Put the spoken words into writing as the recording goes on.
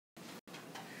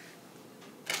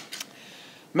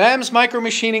MEMS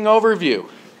Micromachining overview.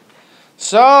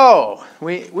 So,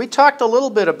 we talked a little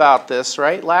bit about this,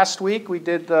 right? Last week we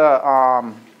did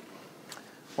the,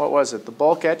 what was it, the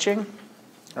bulk etching?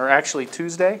 Or actually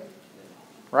Tuesday,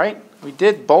 right? We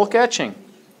did bulk etching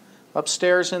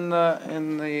upstairs in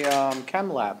the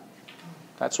chem lab.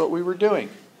 That's what we were doing,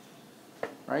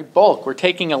 right? Bulk. We're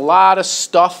taking a lot of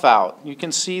stuff out. You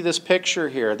can see this picture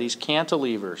here, these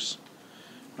cantilevers,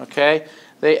 okay?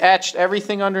 They etched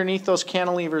everything underneath those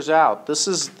cantilevers out. This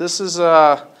is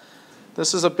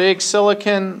a big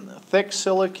thick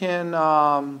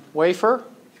silicon wafer,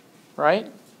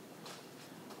 right?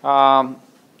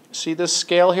 See this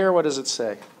scale here? What does it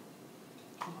say?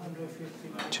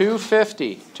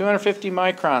 250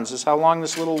 microns is how long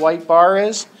this little white bar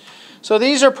is. So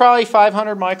these are probably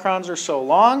 500 microns or so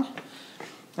long.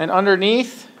 And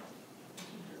underneath,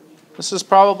 this is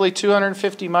probably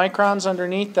 250 microns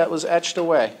underneath that was etched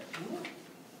away.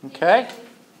 Okay?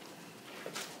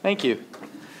 Thank you.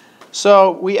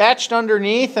 So we etched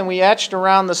underneath and we etched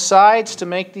around the sides to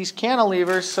make these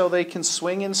cantilevers so they can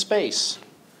swing in space.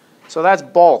 So that's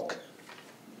bulk.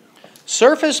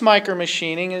 Surface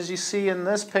micromachining, as you see in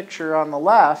this picture on the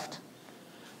left,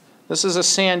 this is a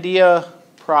Sandia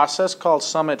process called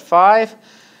Summit 5.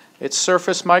 It's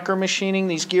surface micromachining.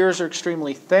 These gears are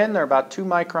extremely thin. They're about 2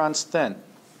 microns thin.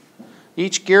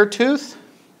 Each gear tooth,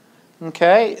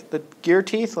 okay, the gear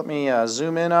teeth, let me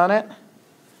zoom in on it.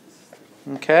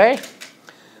 Okay.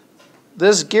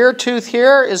 This gear tooth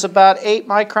here is about 8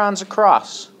 microns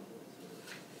across.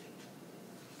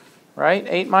 Right?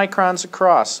 8 microns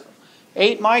across.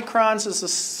 8 microns is the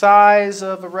size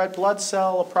of a red blood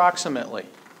cell approximately.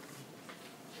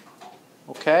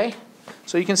 Okay?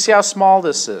 So you can see how small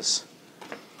this is.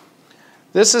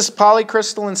 This is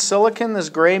polycrystalline silicon, this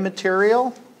gray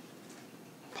material.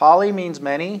 Poly means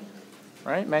many,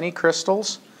 right? Many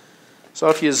crystals. So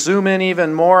if you zoom in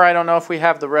even more, I don't know if we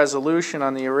have the resolution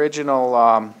on the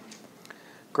original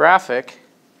graphic.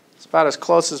 It's about as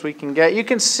close as we can get. You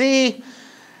can see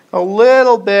a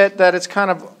little bit that it's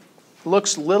kind of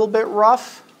looks a little bit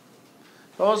rough.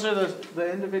 Those are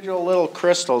the individual little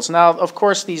crystals. Now, of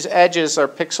course, these edges are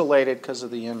pixelated because of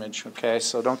the image, okay?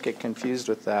 So don't get confused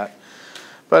with that.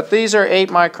 But these are 8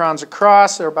 microns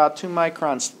across. They're about 2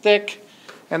 microns thick.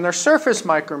 And they're surface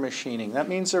micromachining. That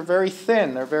means they're very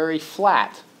thin. They're very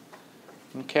flat,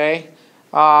 okay?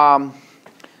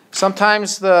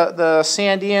 Sometimes the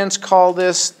Sandians call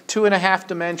this 2.5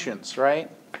 dimensions, right?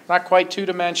 Not quite 2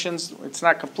 dimensions. It's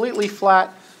not completely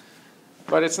flat,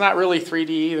 but it's not really 3D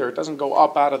either. It doesn't go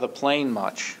up out of the plane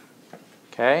much.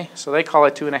 Okay, so they call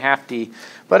it 2.5D,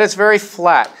 but it's very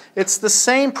flat. It's the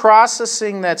same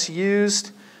processing that's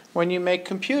used when you make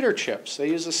computer chips. They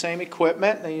use the same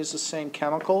equipment. They use the same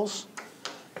chemicals.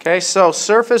 Okay, so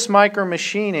surface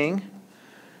micromachining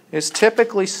is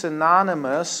typically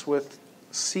synonymous with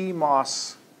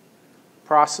CMOS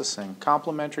processing,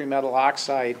 complementary metal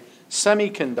oxide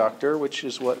semiconductor, which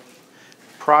is what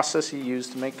process you use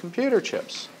to make computer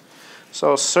chips.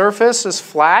 So surface is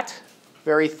flat,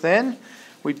 very thin.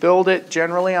 We build it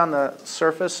generally on the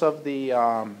surface of the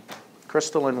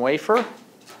crystalline wafer.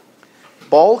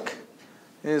 Bulk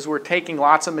is we're taking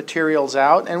lots of materials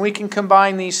out, and we can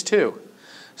combine these two.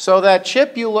 So that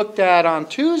chip you looked at on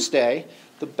Tuesday,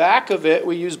 the back of it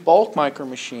we use bulk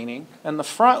micromachining, and the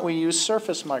front we use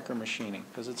surface micromachining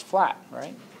because it's flat,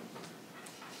 right?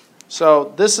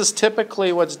 So this is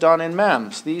typically what's done in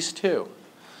MEMS, these two.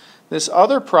 This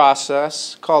other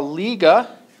process called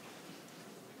Liga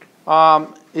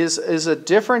is a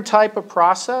different type of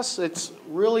process. It's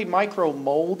really micro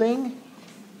molding.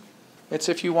 It's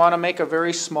if you want to make a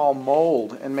very small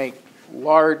mold and make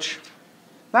large,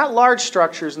 not large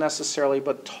structures necessarily,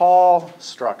 but tall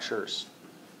structures.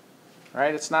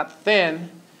 Right? It's not thin,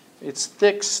 it's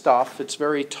thick stuff, it's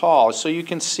very tall. So you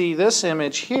can see this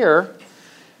image here.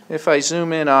 If I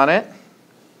zoom in on it,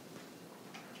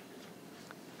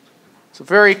 it's a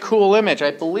very cool image.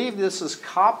 I believe this is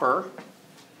copper.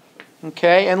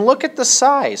 Okay, and look at the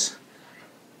size.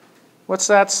 What's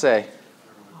that say?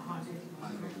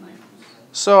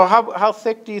 So how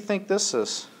thick do you think this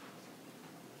is?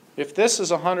 If this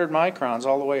is 100 microns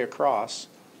all the way across,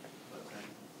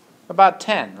 about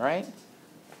 10, right?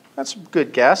 That's a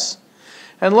good guess.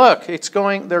 And look,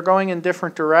 they're going in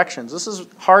different directions. This is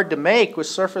hard to make with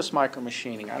surface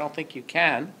micromachining. I don't think you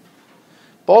can.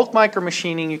 Bulk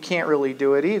micromachining, you can't really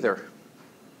do it either.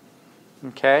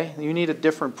 Okay? You need a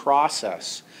different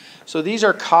process. So these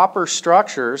are copper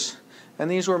structures, and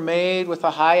these were made with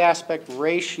a high aspect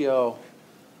ratio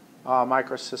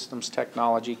microsystems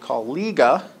technology called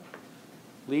Liga.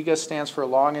 Liga stands for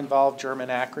Long Involved German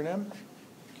Acronym.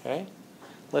 Okay?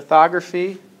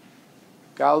 lithography,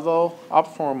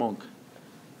 Galvo-Abformung.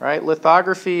 Right?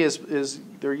 Lithography is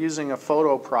they're using a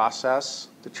photo process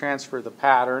to transfer the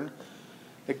pattern.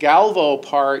 The Galvo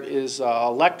part is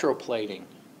electroplating.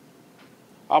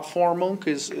 Abformung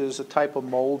is a type of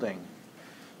molding.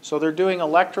 So they're doing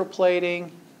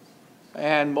electroplating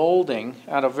and molding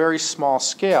at a very small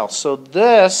scale. So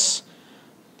these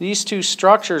two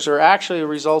structures are actually a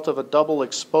result of a double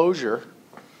exposure.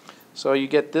 So you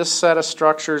get this set of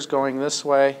structures going this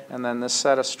way, and then this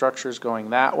set of structures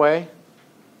going that way.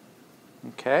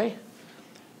 Okay,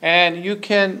 and you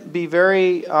can be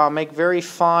make very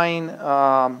fine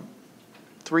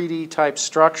 3D type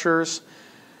structures.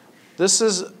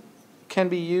 This can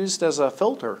be used as a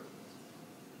filter.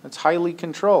 It's highly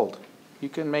controlled. You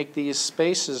can make these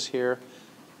spaces here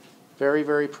very,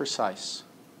 very precise.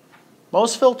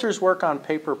 Most filters work on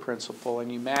paper principle,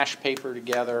 and you mash paper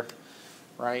together,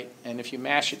 right? And if you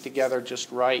mash it together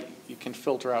just right, you can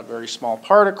filter out very small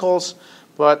particles.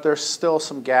 But there's still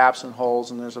some gaps and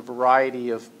holes, and there's a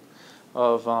variety of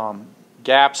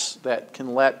gaps that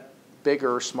can let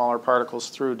bigger or smaller particles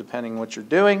through depending on what you're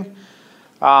doing.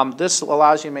 This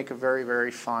allows you to make a very,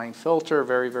 very fine filter,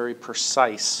 very, very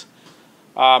precise.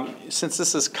 Since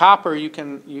this is copper, you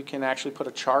can actually put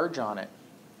a charge on it.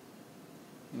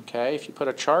 Okay, if you put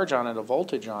a charge on it, a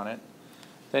voltage on it,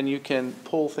 then you can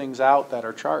pull things out that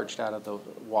are charged out of the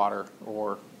water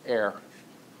or air.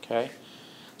 Okay.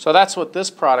 So that's what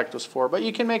this product was for. But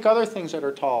you can make other things that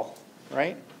are tall,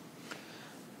 right?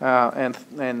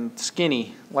 And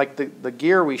skinny, like the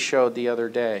gear we showed the other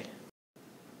day.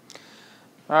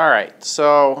 All right,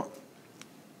 so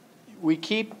we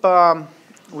keep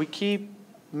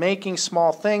making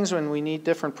small things when we need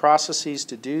different processes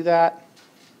to do that.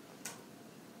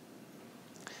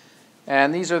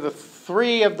 And these are the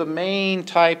three of the main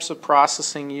types of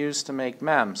processing used to make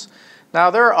MEMS. Now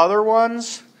there are other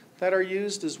ones that are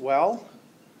used as well.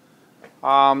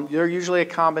 They're usually a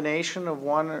combination of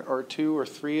one or two or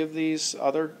three of these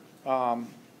other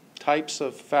types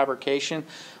of fabrication.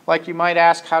 Like you might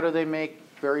ask, how do they make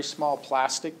very small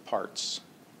plastic parts?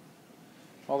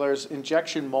 Well, there's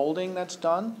injection molding that's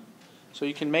done. So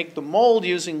you can make the mold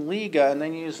using Liga and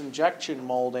then use injection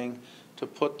molding to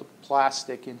put the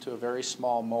plastic into a very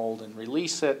small mold and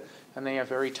release it, and they have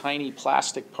very tiny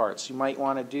plastic parts. You might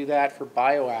want to do that for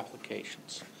bio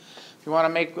applications. If you want to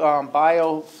make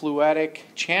biofluidic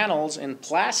channels in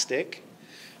plastic,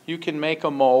 you can make a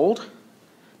mold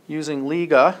using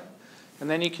Liga, and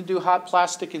then you can do hot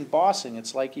plastic embossing.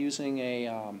 It's like using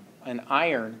an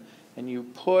iron, and you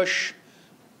push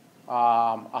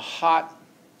a hot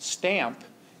stamp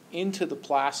into the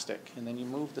plastic, and then you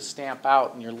move the stamp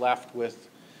out, and you're left with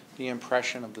the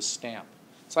impression of the stamp.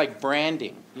 It's like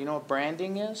branding. You know what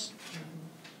branding is?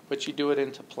 But you do it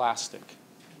into plastic.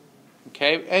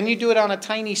 Okay, and you do it on a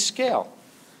tiny scale.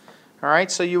 All right,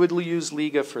 so you would use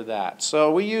Liga for that.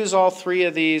 So we use all three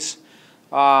of these.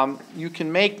 You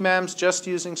can make MEMS just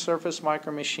using surface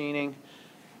micromachining.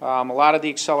 A lot of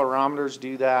the accelerometers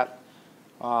do that.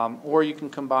 Or you can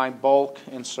combine bulk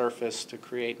and surface to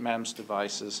create MEMS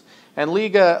devices. And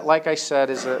Liga, like I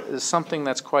said, is something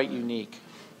that's quite unique.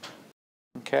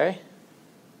 Okay?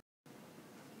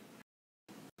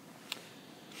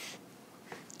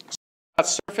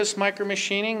 Surface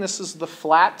micromachining, this is the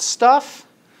flat stuff.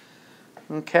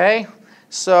 Okay,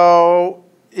 so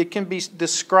it can be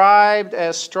described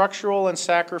as structural and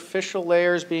sacrificial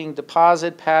layers being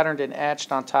deposited, patterned, and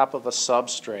etched on top of a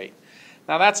substrate.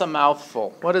 Now that's a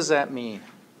mouthful. What does that mean?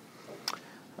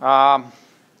 I'll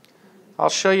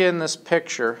show you in this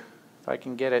picture, if I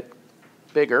can get it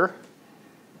bigger.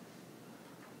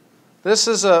 This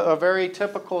is a very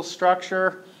typical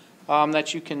structure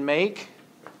that you can make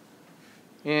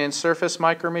in surface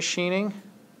micromachining.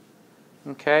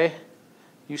 Okay,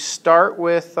 you start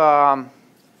with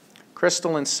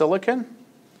crystalline silicon.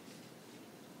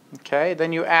 Okay,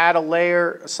 then you add a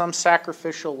layer, some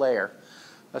sacrificial layer.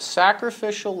 A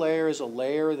sacrificial layer is a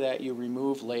layer that you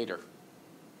remove later.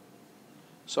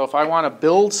 So if I want to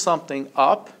build something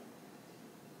up,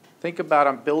 think about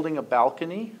I'm building a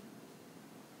balcony.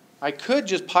 I could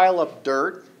just pile up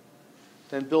dirt,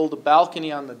 then build a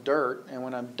balcony on the dirt, and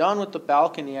when I'm done with the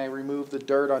balcony, I remove the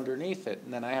dirt underneath it,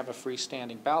 and then I have a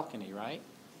freestanding balcony, right?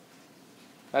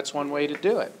 That's one way to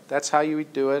do it. That's how you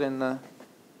would do it in the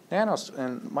nano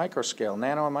and microscale,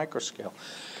 nano and microscale.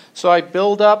 So I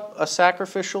build up a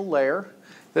sacrificial layer.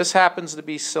 This happens to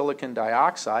be silicon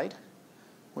dioxide,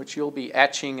 which you'll be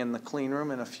etching in the clean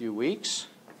room in a few weeks.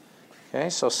 Okay,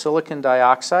 so silicon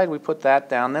dioxide, we put that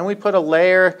down. Then we put a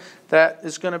layer that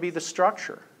is going to be the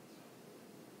structure.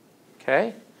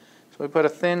 Okay, So we put a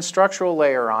thin structural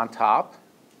layer on top.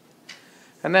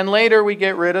 And then later we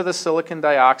get rid of the silicon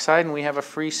dioxide and we have a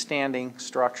freestanding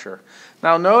structure.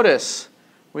 Now notice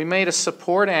we made a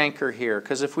support anchor here,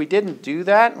 because if we didn't do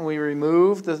that and we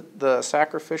removed the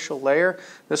sacrificial layer,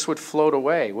 this would float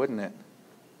away, wouldn't it?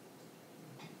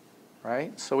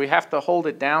 Right? So we have to hold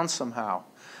it down somehow.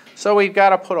 So we've got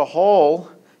to put a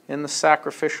hole in the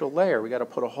sacrificial layer. We've got to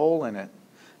put a hole in it.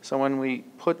 So when we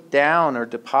put down or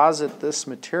deposit this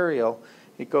material,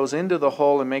 it goes into the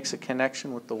hole and makes a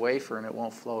connection with the wafer and it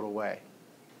won't float away.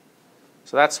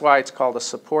 So that's why it's called a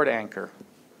support anchor.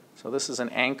 So this is an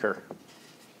anchor.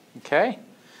 Okay?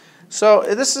 So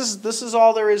this is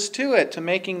all there is to it, to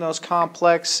making those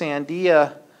complex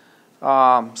Sandia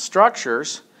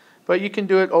structures. But you can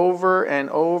do it over and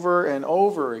over and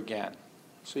over again.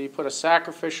 So you put a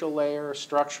sacrificial layer, a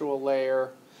structural layer,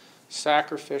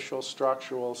 sacrificial,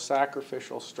 structural,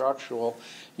 sacrificial, structural.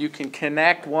 You can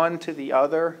connect one to the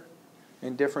other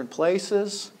in different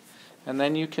places, and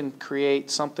then you can create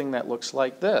something that looks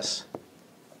like this.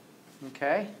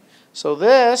 Okay? So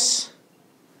this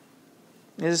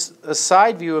is a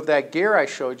side view of that gear I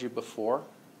showed you before.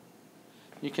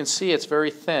 You can see it's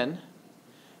very thin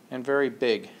and very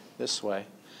big this way.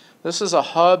 This is a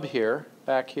hub here,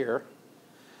 back here.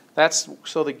 That's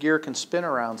so the gear can spin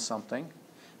around something.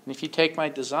 And if you take my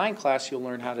design class, you'll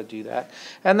learn how to do that.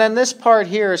 And then this part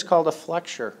here is called a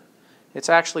flexure. It's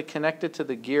actually connected to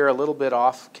the gear a little bit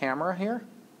off camera here.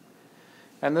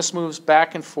 And this moves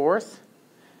back and forth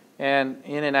and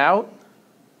in and out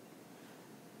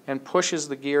and pushes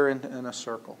the gear in a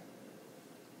circle.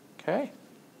 Okay?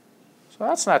 So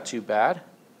that's not too bad,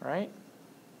 right?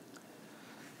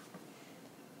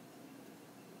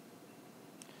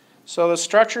 So the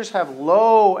structures have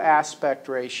low aspect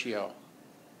ratio.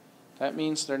 That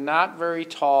means they're not very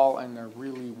tall and they're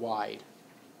really wide.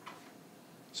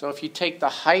 So if you take the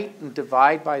height and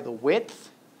divide by the width,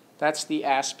 that's the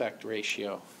aspect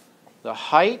ratio. The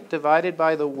height divided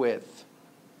by the width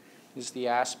is the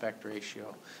aspect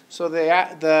ratio. So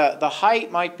the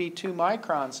height might be 2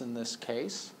 microns in this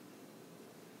case.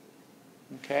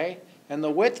 Okay? And the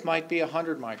width might be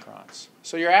 100 microns.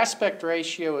 So your aspect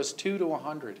ratio is 2 to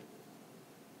 100.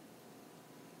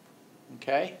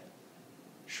 Okay?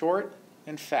 Short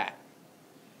and fat.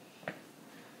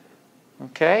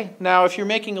 Okay? Now if you're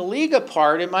making a Liga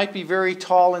part, it might be very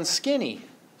tall and skinny.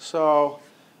 So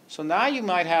now you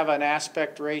might have an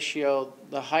aspect ratio,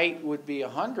 the height would be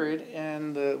 100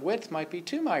 and the width might be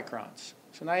 2 microns.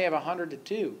 So now you have 100 to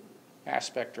 2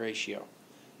 aspect ratio.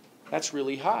 That's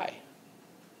really high.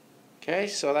 Okay?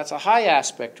 So that's a high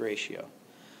aspect ratio.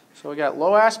 So we got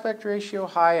low aspect ratio,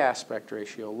 high aspect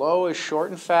ratio. Low is short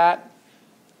and fat.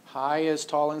 High is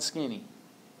tall and skinny.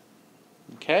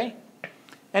 Okay?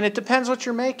 And it depends what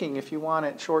you're making, if you want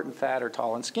it short and fat or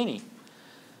tall and skinny.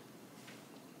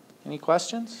 Any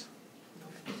questions?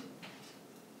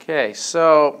 Okay,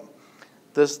 so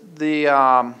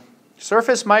the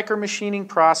surface micromachining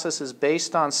process is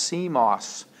based on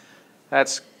CMOS.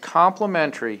 That's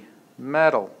complementary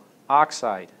metal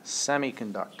oxide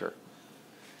semiconductor.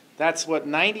 That's what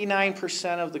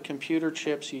 99% of the computer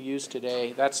chips you use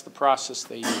today, that's the process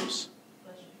they use.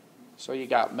 So you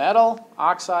got metal,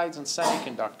 oxides, and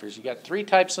semiconductors. You got 3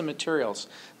 types of materials.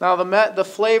 Now the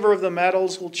flavor of the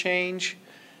metals will change.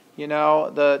 You know,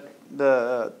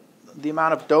 the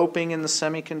amount of doping in the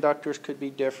semiconductors could be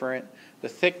different. The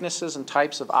thicknesses and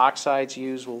types of oxides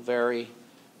used will vary.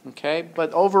 Okay,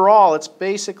 but overall, it's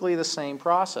basically the same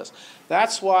process.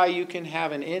 That's why you can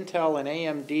have an Intel, an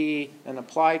AMD, and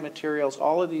Applied Materials,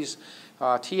 all of these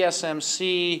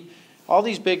TSMC, all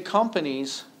these big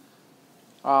companies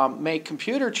make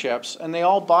computer chips, and they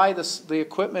all buy the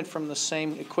equipment from the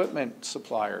same equipment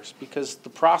suppliers because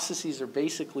the processes are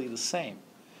basically the same.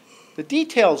 The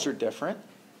details are different,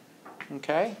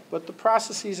 okay, but the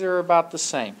processes are about the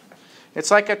same.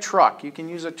 It's like a truck. You can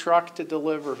use a truck to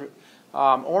deliver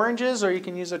oranges, or you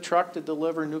can use a truck to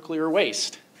deliver nuclear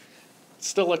waste. It's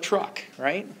still a truck,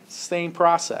 right? Same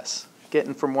process,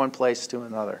 getting from one place to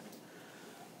another.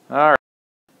 All right.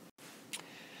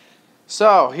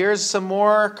 So here's some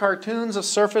more cartoons of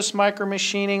surface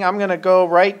micromachining. I'm going to go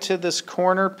right to this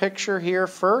corner picture here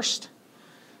first.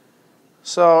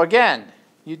 So again,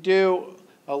 you do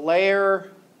a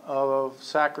layer of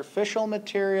sacrificial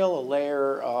material, a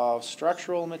layer of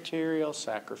structural material,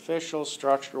 sacrificial,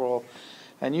 structural,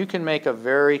 and you can make a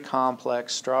very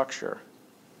complex structure.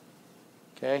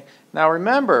 Okay? Now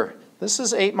remember, this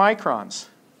is 8 microns.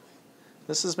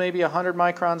 This is maybe 100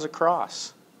 microns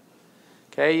across.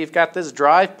 Okay, you've got this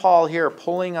drive pawl here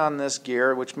pulling on this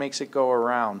gear, which makes it go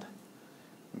around.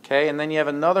 Okay, and then you have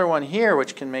another one here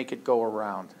which can make it go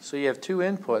around. So you have two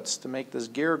inputs to make this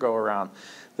gear go around.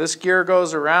 This gear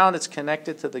goes around, it's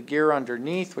connected to the gear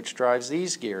underneath, which drives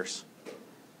these gears.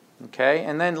 Okay,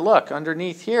 and then look,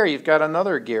 underneath here you've got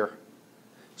another gear.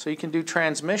 So you can do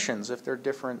transmissions if they're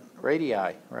different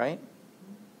radii, right?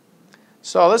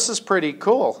 So this is pretty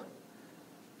cool.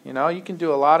 You know, you can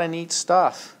do a lot of neat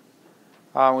stuff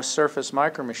with surface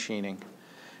micromachining.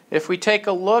 If we take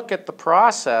a look at the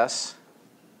process,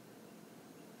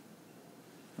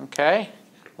 okay,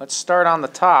 let's start on the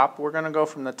top. We're going to go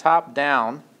from the top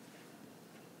down.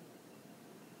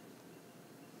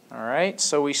 All right,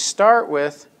 so we start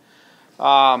with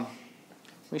a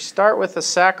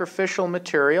sacrificial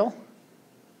material.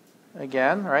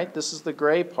 Again, right, this is the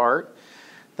gray part.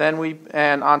 Then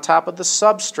and on top of the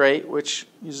substrate, which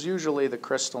is usually the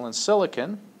crystalline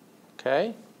silicon,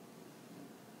 okay.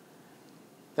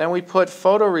 Then we put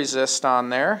photoresist on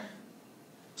there.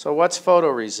 So what's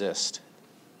photoresist?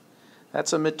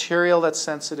 That's a material that's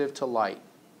sensitive to light.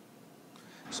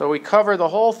 So we cover the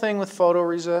whole thing with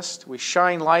photoresist. We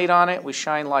shine light on it. We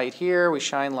shine light here. We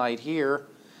shine light here.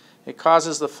 It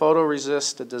causes the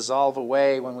photoresist to dissolve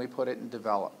away when we put it in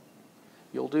develop.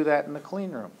 You'll do that in the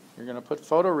clean room. You're going to put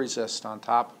photoresist on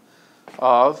top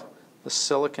of the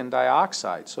silicon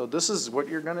dioxide. So this is what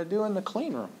you're going to do in the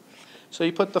clean room. So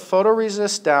you put the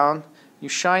photoresist down. You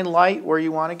shine light where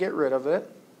you want to get rid of it.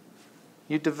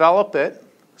 You develop it.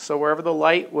 So wherever the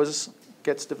light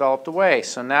gets developed away.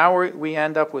 So now we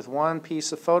end up with one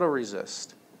piece of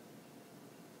photoresist.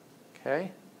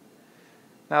 Okay?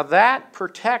 Now that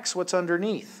protects what's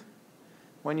underneath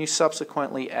when you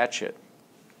subsequently etch it.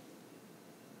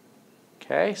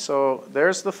 Okay, so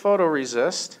there's the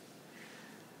photoresist.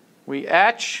 We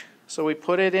etch, so we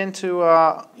put it into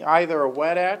either a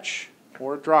wet etch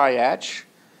or dry etch.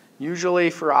 Usually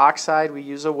for oxide we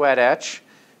use a wet etch.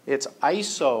 It's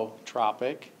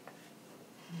isotropic.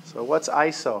 So what's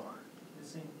iso?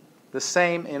 The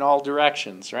same in all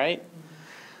directions, right?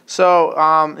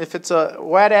 So if it's a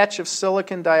wet etch of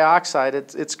silicon dioxide,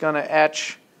 it's going to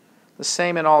etch the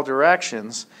same in all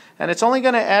directions. And it's only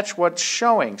going to etch what's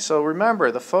showing. So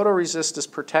remember, the photoresist is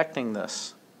protecting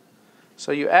this.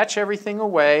 So you etch everything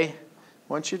away.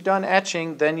 Once you're done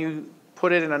etching, then you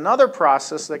put it in another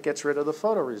process that gets rid of the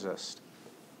photoresist.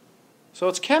 So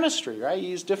it's chemistry, right? You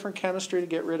use different chemistry to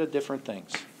get rid of different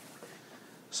things.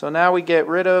 So now we get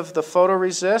rid of the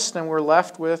photoresist and we're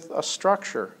left with a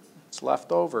structure. It's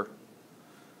left over.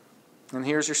 And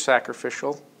here's your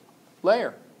sacrificial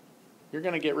layer. You're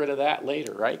going to get rid of that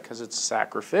later, right? Because it's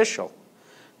sacrificial.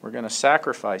 We're going to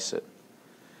sacrifice it.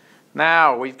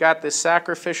 Now we've got this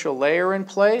sacrificial layer in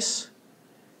place,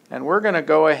 and we're going to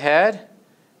go ahead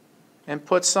and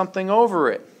put something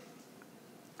over it.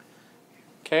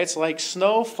 Okay, it's like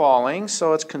snow falling,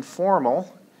 so it's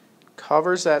conformal.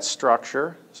 Covers that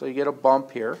structure, so you get a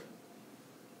bump here.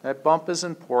 That bump is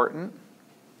important.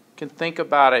 You can think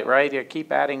about it, right? You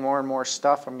keep adding more and more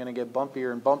stuff, I'm going to get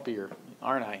bumpier and bumpier,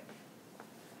 aren't I?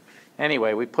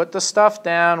 Anyway, we put the stuff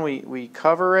down, we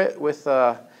cover it with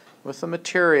a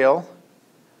material.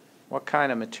 What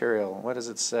kind of material? What does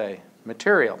it say?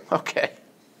 Material, okay.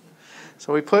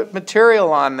 So we put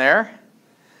material on there.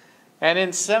 And in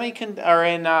Sandia,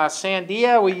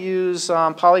 we use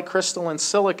polycrystalline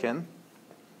silicon.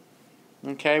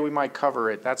 Okay, we might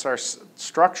cover it. That's our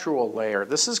structural layer.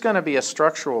 This is going to be a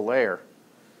structural layer.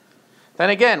 Then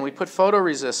again, we put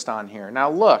photoresist on here. Now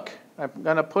look, I'm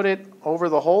going to put it over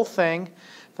the whole thing.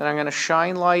 Then I'm going to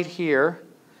shine light here,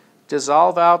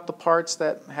 dissolve out the parts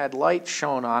that had light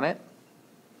shown on it.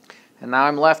 And now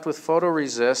I'm left with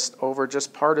photoresist over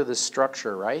just part of this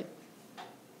structure, right?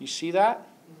 You see that?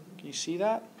 Can you see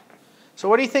that? So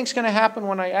what do you think is going to happen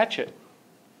when I etch it?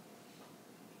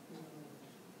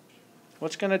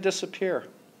 What's going to disappear?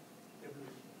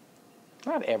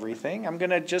 Not everything. I'm going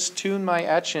to just tune my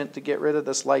etchant to get rid of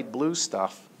this light blue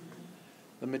stuff,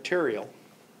 the material,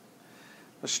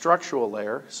 the structural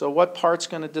layer. So what part's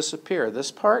going to disappear?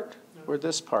 This part or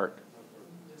this part?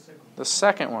 The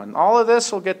second one. All of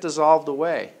this will get dissolved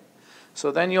away.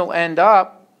 So then you'll end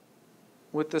up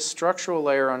with this structural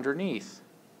layer underneath.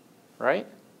 Right?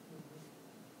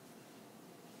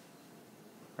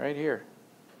 Right here.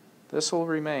 This will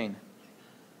remain.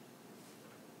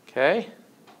 Okay?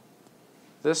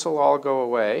 This will all go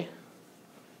away.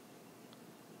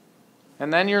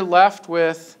 And then you're left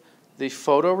with the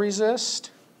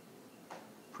photoresist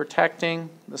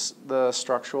protecting the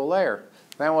structural layer.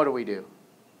 Then what do we do? You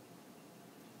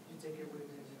take away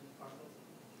the purple.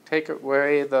 Take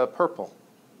away the purple,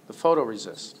 the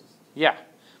photoresist. Yeah,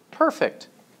 perfect.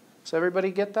 Does everybody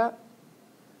get that?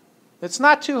 It's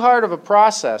not too hard of a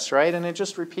process, right? And it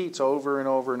just repeats over and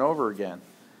over and over again.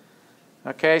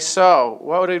 Okay, so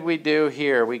what did we do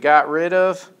here? We got rid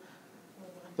of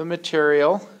the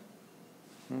material,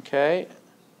 okay,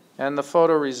 and the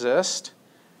photoresist.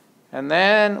 And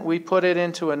then we put it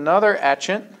into another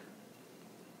etchant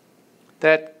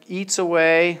that eats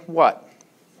away what?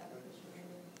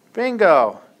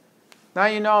 Bingo! Now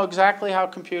you know exactly how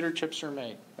computer chips are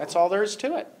made. That's all there is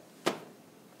to it.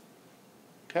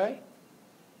 Okay?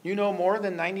 You know more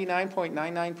than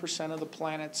 99.99% of the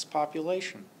planet's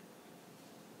population.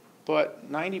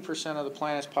 But 90% of the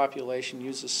planet's population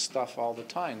uses stuff all the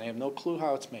time. They have no clue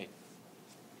how it's made.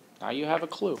 Now you have a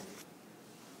clue.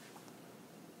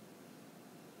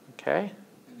 Okay?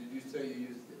 And did you say you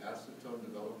used the acetone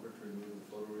developer to remove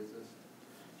the photoresist?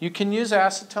 You can use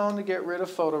acetone to get rid of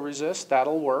photoresist.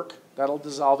 That'll work. That'll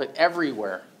dissolve it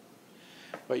everywhere.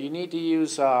 But you need to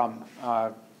use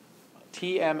TMAH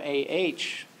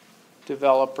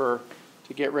developer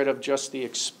to get rid of just the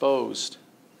exposed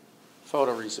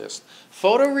photoresist.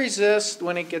 Photoresist,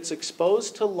 when it gets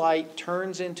exposed to light,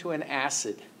 turns into an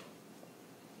acid.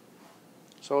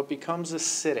 So it becomes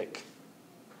acidic.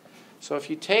 So if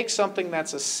you take something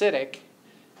that's acidic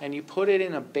and you put it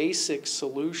in a basic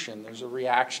solution, there's a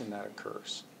reaction that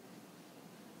occurs.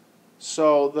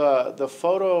 So the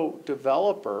photo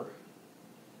developer,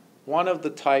 one of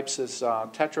the types is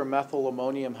tetramethyl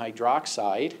ammonium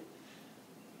hydroxide,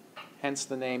 hence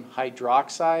the name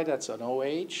hydroxide. That's an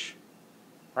OH.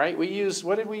 Right?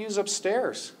 What did we use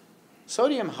upstairs?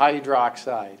 Sodium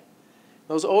hydroxide.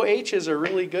 Those OHs are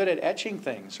really good at etching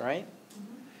things, right?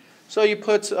 So you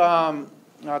put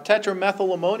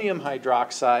tetramethyl ammonium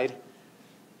hydroxide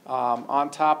on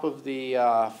top of the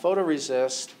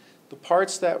photoresist. The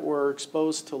parts that were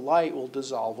exposed to light will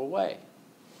dissolve away.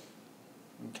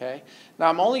 Okay? Now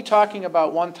I'm only talking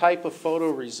about one type of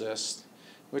photoresist,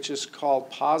 which is called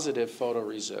positive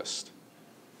photoresist.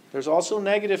 There's also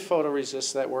negative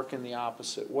photoresists that work in the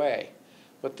opposite way,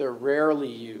 but they're rarely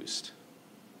used.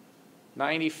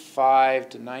 95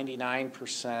 to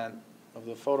 99% of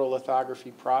the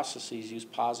photolithography processes use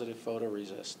positive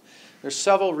photoresist. There's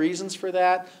several reasons for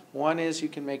that. One is you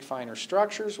can make finer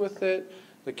structures with it.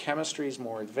 The chemistry is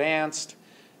more advanced.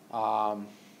 And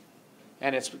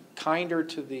it's kinder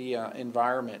to the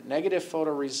environment. Negative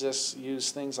photoresists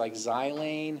use things like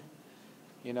xylane,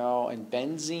 you know, and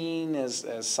benzene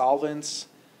as solvents.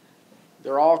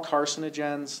 They're all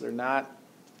carcinogens. They're not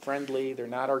friendly. They're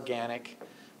not organic.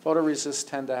 Photoresists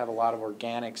tend to have a lot of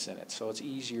organics in it, so it's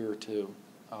easier to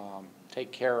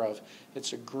take care of.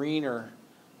 It's a greener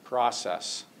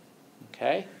process.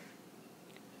 Okay?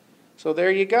 So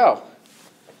there you go.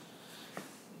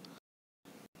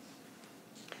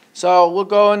 So we'll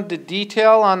go into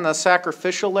detail on the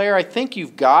sacrificial layer. I think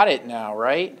you've got it now,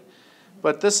 right?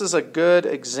 But this is a good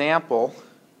example.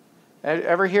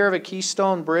 Ever hear of a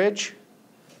Keystone Bridge?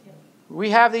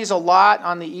 We have these a lot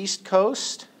on the East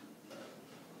Coast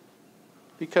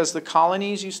because the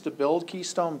colonies used to build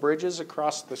Keystone Bridges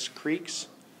across the creeks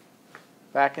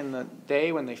back in the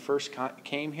day when they first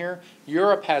came here.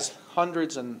 Europe has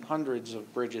hundreds and hundreds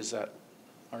of bridges that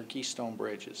are Keystone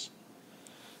Bridges.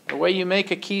 The way you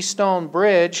make a Keystone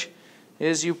Bridge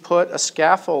is you put a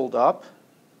scaffold up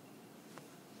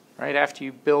right after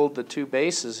you build the two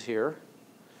bases here.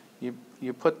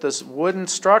 You put this wooden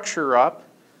structure up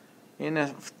in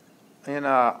a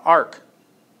arc,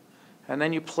 and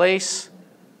then you place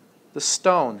the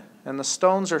stone, and the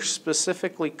stones are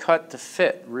specifically cut to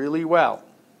fit really well,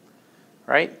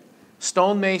 right?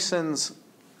 Stonemasons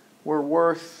were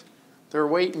worth their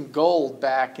weight in gold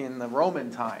back in the Roman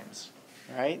times,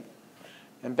 right?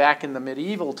 And back in the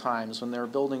medieval times when they were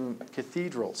building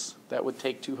cathedrals that would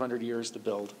take 200 years to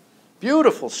build.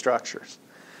 Beautiful structures.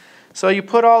 So you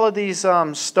put all of these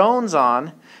stones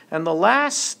on, and the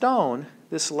last stone,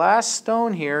 this last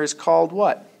stone here is called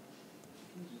what?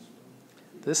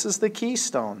 This is the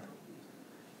keystone.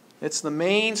 It's the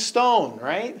main stone,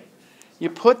 right? You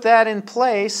put that in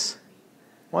place.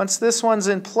 Once this one's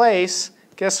in place,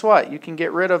 guess what? You can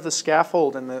get rid of the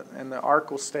scaffold and the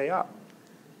arc will stay up.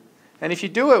 And if you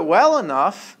do it well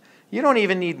enough, you don't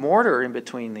even need mortar in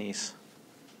between these.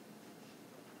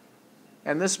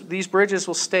 And these bridges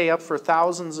will stay up for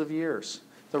thousands of years.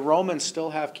 The Romans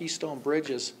still have keystone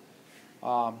bridges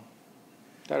that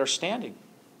are standing.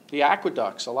 The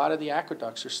aqueducts, a lot of the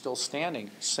aqueducts are still standing.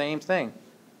 Same thing.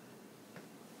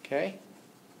 Okay?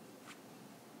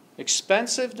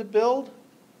 Expensive to build,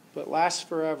 but lasts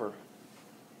forever.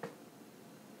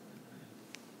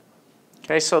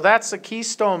 Okay, so that's the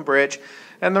Keystone Bridge.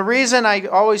 And the reason I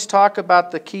always talk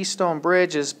about the Keystone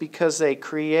Bridge is because they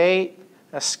create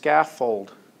a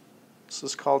scaffold. This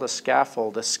is called a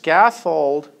scaffold. A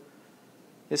scaffold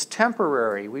is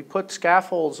temporary. We put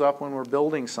scaffolds up when we're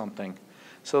building something.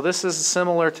 So this is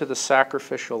similar to the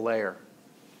sacrificial layer.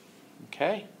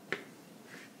 Okay?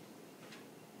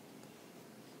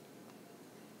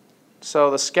 So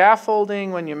the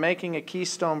scaffolding when you're making a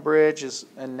keystone bridge is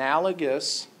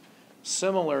analogous,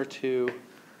 similar to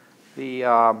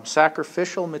the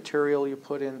sacrificial material you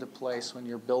put into place when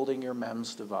you're building your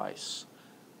MEMS device.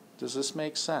 Does this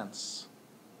make sense?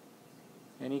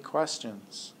 Any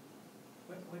questions?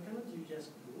 Why cannot you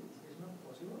just do it? It's not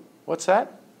possible? What's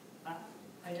that?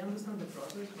 I understand the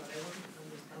process, but I don't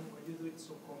understand why you do it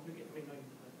so complicated. I mean,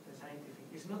 like the scientific.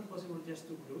 It's not possible just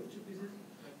to glue two pieces?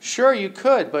 Sure, you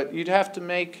could, but you'd have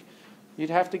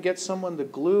to get someone to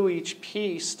glue each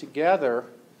piece together.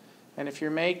 And if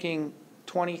you're making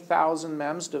 20,000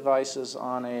 MEMS devices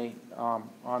on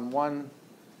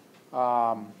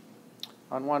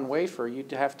one wafer,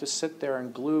 you'd have to sit there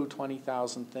and glue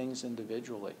 20,000 things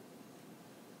individually.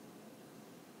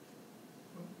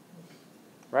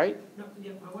 Right? No,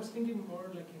 yeah, I was thinking more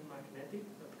like in magnetic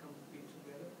that can be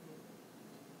together.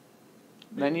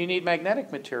 Then you need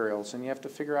magnetic materials, and you have to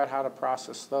figure out how to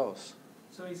process those.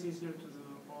 So it's easier to do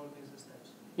all these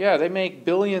steps. Yeah, they make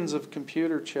billions of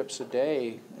computer chips a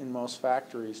day in most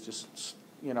factories. Just,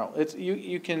 you know, it's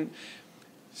you can,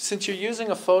 since you're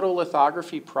using a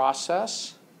photolithography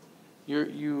process,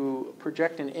 you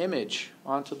project an image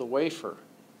onto the wafer,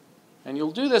 and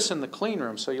you'll do this in the clean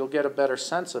room, so you'll get a better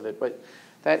sense of it. But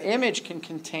that image can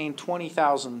contain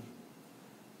 20,000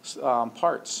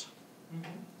 parts. Mm-hmm.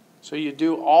 So you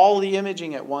do all the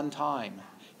imaging at one time.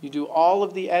 You do all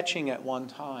of the etching at one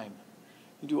time.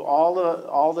 You do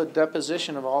all the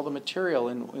deposition of all the material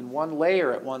in one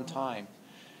layer at one time.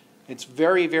 It's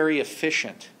very, very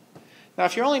efficient. Now,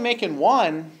 if you're only making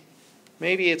one,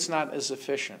 maybe it's not as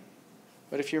efficient.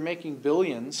 But if you're making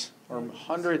billions or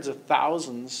hundreds of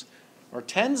thousands or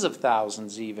tens of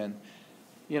thousands even,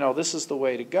 you know, this is the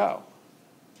way to go.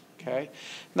 Okay?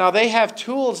 Now, they have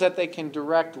tools that they can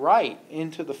direct right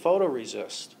into the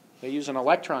photoresist. They use an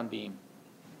electron beam.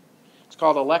 It's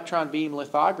called electron beam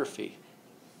lithography.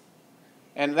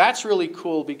 And that's really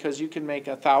cool because you can make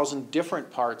 1,000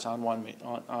 different parts on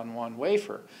one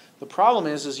wafer. The problem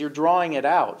is you're drawing it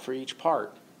out for each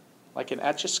part, like an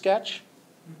Etch-a-Sketch.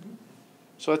 Mm-hmm.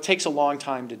 So it takes a long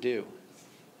time to do,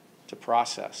 to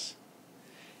process.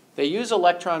 They use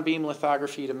electron beam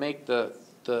lithography to make the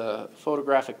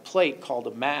photographic plate called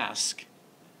a mask,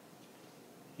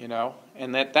 you know,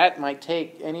 and that might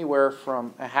take anywhere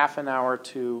from a half an hour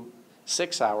to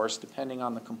 6 hours, depending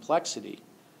on the complexity.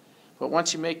 But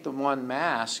once you make the one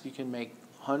mask, you can make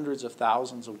hundreds of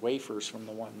thousands of wafers from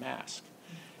the one mask,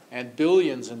 and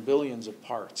billions of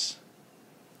parts.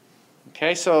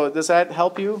 Okay, so does that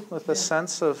help you with a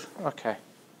sense of, okay.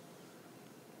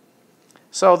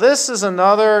 So this is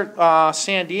another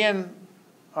Sandian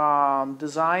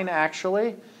design,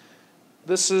 actually.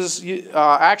 This is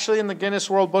actually in the Guinness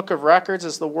World Book of Records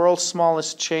as the world's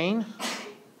smallest chain.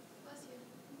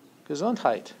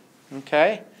 Gesundheit.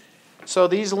 Okay. So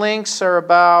these links are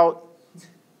about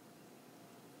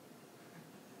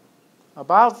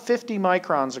 50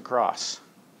 microns across.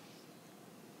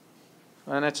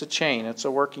 And it's a chain. It's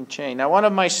a working chain. Now, one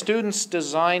of my students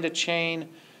designed a chain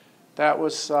that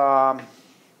was 5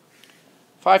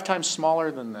 times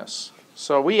smaller than this.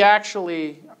 So we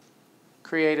actually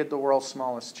created the world's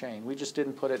smallest chain. We just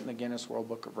didn't put it in the Guinness World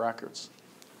Book of Records.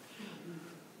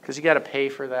 Because you got to pay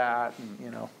for that, and, you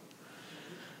know.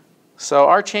 So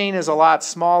our chain is a lot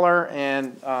smaller,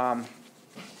 and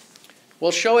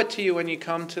we'll show it to you when you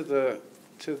come to the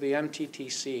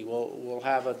MTTC. We'll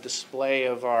have a display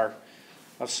of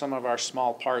some of our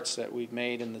small parts that we've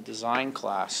made in the design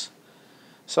class.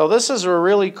 So this is a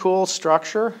really cool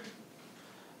structure,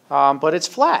 but it's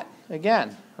flat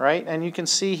again, right? And you can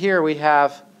see here we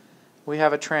have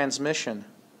a transmission,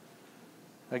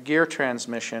 a gear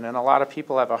transmission, and a lot of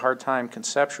people have a hard time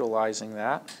conceptualizing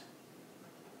that.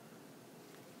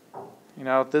 You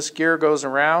know, this gear goes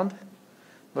around.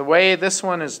 The way this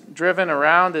one is driven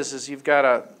around is you've got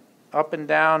a up and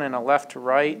down and a left to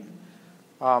right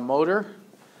motor.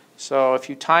 So if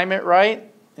you time it right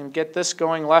and get this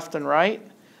going left and right,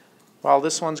 while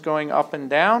this one's going up and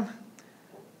down,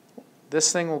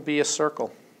 this thing will be a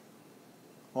circle,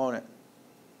 won't it?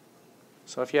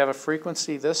 So if you have a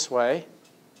frequency this way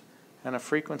and a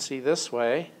frequency this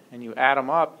way, and you add them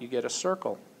up, you get a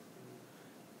circle.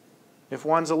 If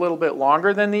one's a little bit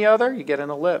longer than the other, you get an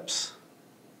ellipse.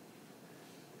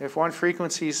 If one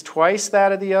frequency is twice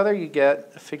that of the other, you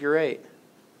get a figure 8.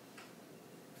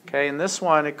 Okay, in this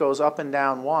one it goes up and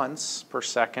down once per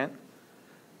second.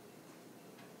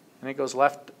 And it goes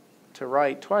left to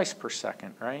right twice per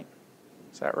second, right?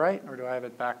 Is that right? Or do I have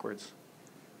it backwards?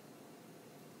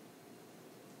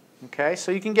 Okay,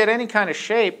 so you can get any kind of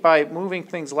shape by moving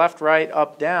things left, right,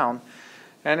 up, down.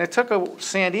 And it took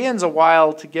Sandians a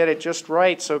while to get it just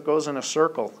right so it goes in a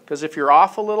circle. Because if you're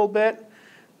off a little bit,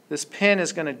 this pin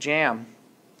is going to jam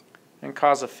and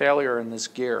cause a failure in this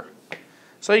gear.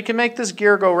 So you can make this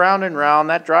gear go round and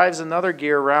round. That drives another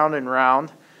gear round and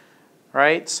round,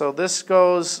 right? So this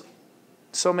goes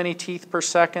so many teeth per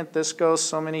second. This goes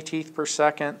so many teeth per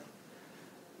second,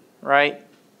 right?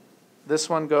 This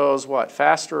one goes what?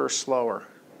 Faster or slower?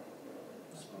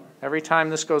 Every time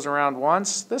this goes around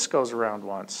once, this goes around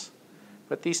once.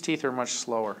 But these teeth are much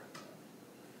slower.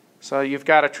 So you've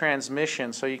got a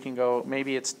transmission, so you can go,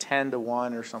 maybe it's 10 to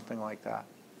 1 or something like that.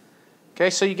 Okay,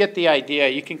 so you get the idea.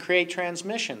 You can create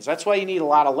transmissions. That's why you need a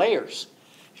lot of layers.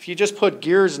 If you just put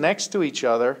gears next to each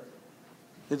other,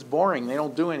 it's boring. They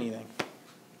don't do anything,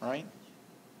 right?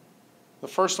 The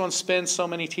first one spins so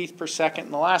many teeth per second,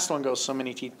 and the last one goes so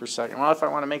many teeth per second. Well, if I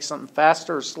want to make something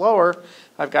faster or slower,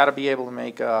 I've got to be able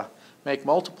to make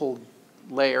multiple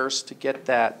layers to get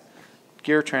that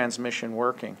gear transmission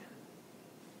working.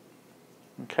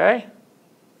 Okay?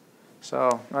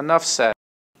 So, enough said.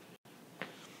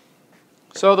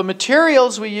 So the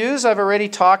materials we use, I've already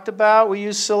talked about. We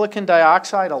use silicon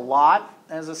dioxide a lot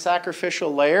as a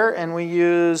sacrificial layer, and we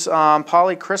use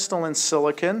polycrystalline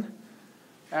silicon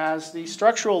as the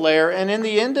structural layer. And in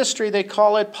the industry, they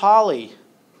call it poly,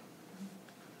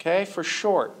 okay, for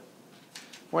short.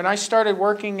 When I started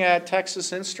working at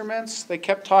Texas Instruments, they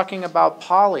kept talking about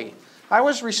poly. I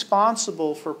was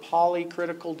responsible for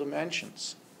polycritical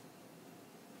dimensions.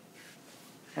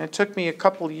 And it took me a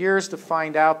couple years to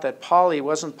find out that poly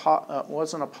wasn't a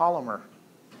polymer.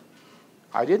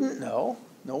 I didn't know.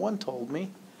 No one told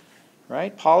me.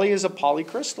 Right? Poly is a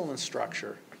polycrystalline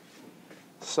structure.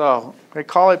 So they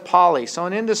call it poly. So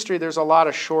in industry, there's a lot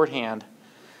of shorthand.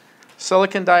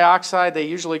 Silicon dioxide, they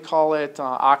usually call it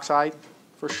oxide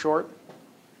for short.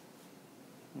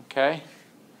 Okay?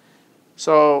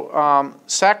 So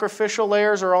sacrificial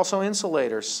layers are also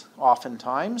insulators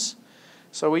oftentimes.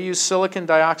 So we use silicon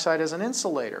dioxide as an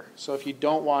insulator. So if you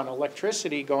don't want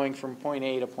electricity going from point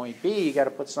A to point B, you got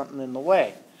to put something in the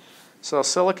way. So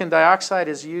silicon dioxide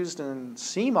is used in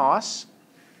CMOS,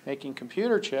 making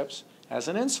computer chips, as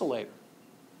an insulator.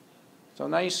 So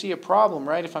now you see a problem,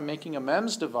 right? If I'm making a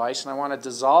MEMS device and I want to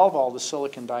dissolve all the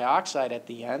silicon dioxide at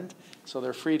the end so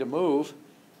they're free to move,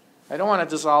 I don't want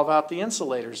to dissolve out the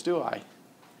insulators, do I?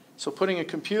 So putting a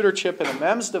computer chip and a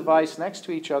MEMS device next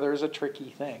to each other is a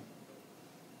tricky thing.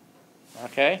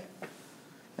 Okay?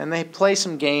 And they play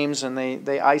some games and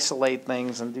they isolate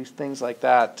things and do things like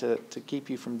that to keep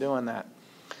you from doing that.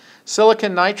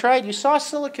 Silicon nitride. You saw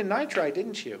silicon nitride,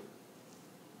 didn't you?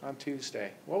 On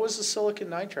Tuesday. What was the silicon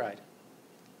nitride?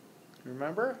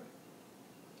 Remember?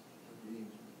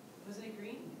 Was it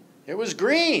green? It was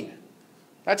green.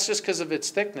 That's just because of its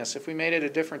thickness. If we made it a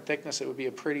different thickness, it would be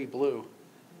a pretty blue.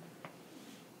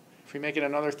 If we make it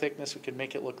another thickness, we could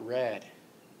make it look red.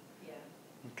 Yeah.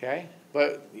 Okay?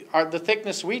 But the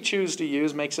thickness we choose to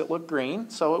use makes it look green,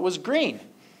 so it was green.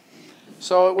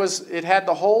 So it had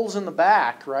the holes in the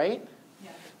back, right?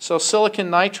 Yeah. So silicon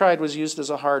nitride was used as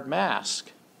a hard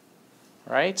mask,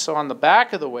 right? So on the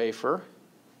back of the wafer,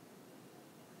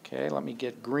 okay, let me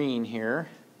get green here.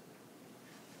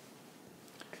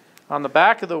 On the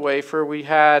back of the wafer, we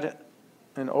had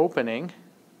an opening,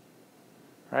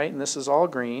 right? And this is all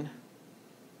green.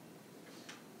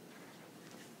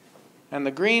 And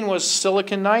the green was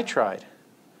silicon nitride.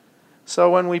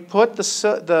 So when we put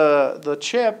the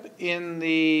chip in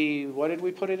the, what did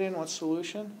we put it in? What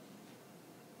solution?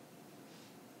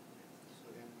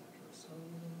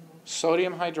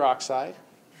 Sodium hydroxide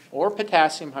or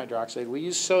potassium hydroxide. We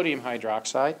use sodium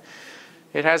hydroxide.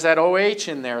 It has that OH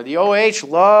in there. The OH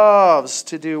loves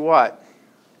to do what?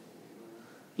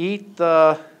 Eat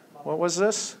the, what was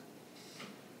this?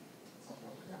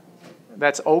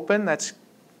 That's open. That's,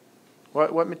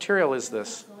 what material is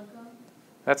this?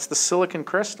 That's the silicon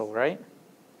crystal, right?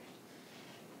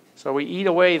 So we eat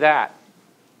away that.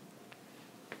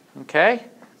 Okay?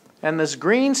 And this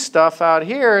green stuff out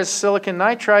here is silicon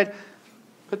nitride.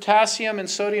 Potassium and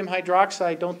sodium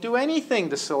hydroxide don't do anything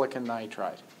to silicon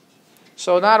nitride.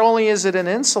 So not only is it an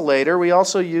insulator, we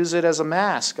also use it as a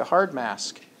mask, a hard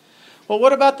mask. Well,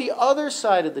 what about the other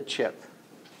side of the chip?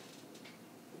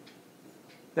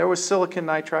 There was silicon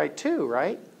nitride too,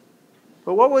 right?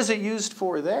 But what was it used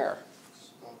for there?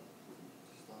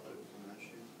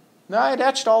 No, it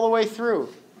etched all the way through.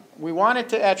 We want it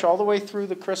to etch all the way through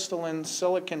the crystalline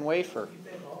silicon wafer.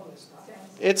 You take all the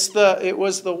stuff. It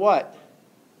was the what?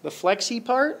 The flexi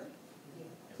part?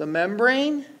 The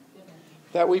membrane?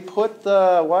 That we put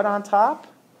the what on top?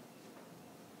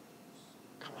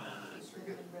 Come on.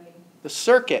 The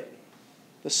circuit.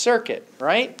 The circuit,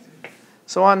 right?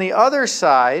 So on the other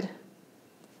side,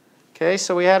 okay,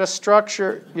 so we had a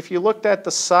structure. If you looked at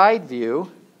the side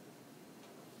view,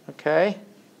 okay,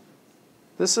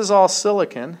 this is all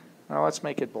silicon. Now let's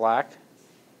make it black.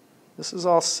 This is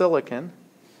all silicon,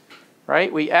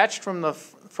 right? We etched from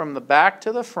the back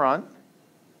to the front,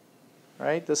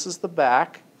 right? This is the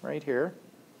back right here.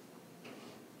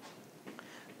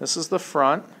 This is the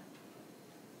front.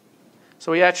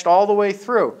 So we etched all the way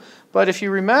through. But if you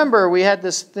remember, we had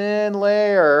this thin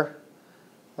layer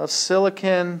of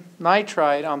silicon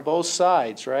nitride on both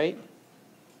sides, right?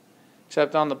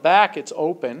 Except on the back it's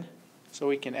open, so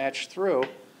we can etch through.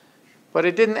 But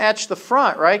it didn't etch the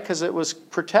front, right? Because it was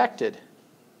protected.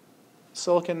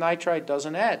 Silicon nitride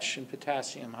doesn't etch in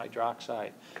potassium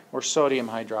hydroxide or sodium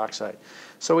hydroxide.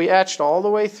 So we etched all the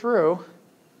way through,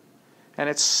 and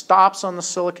it stops on the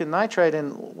silicon nitride,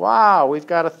 and wow, we've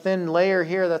got a thin layer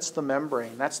here. That's the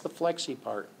membrane. That's the flexi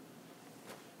part.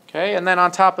 Okay, and then on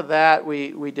top of that,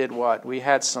 we did what? We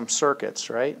had some circuits,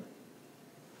 right?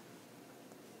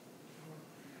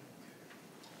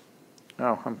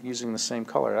 Oh, I'm using the same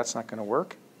color. That's not going to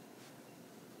work.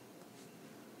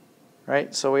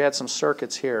 Right? So we had some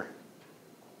circuits here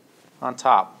on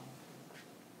top.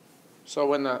 So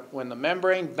when the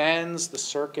membrane bends, the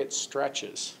circuit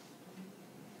stretches.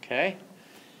 Okay?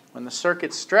 When the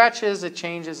circuit stretches, it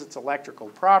changes its electrical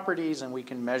properties, and we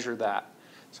can measure that.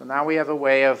 So now we have a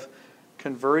way of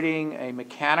converting a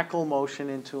mechanical motion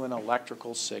into an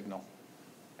electrical signal.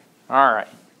 All right.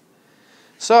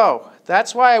 So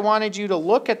that's why I wanted you to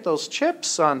look at those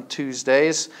chips on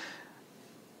Tuesdays.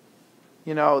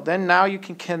 You know, then now you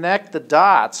can connect the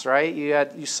dots, right?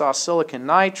 You saw silicon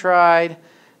nitride,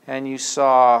 and you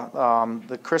saw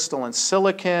the crystalline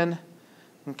silicon.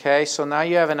 Okay, so now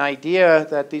you have an idea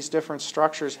that these different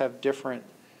structures have different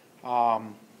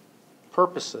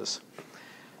purposes.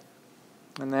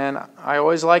 And then I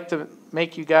always like to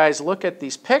make you guys look at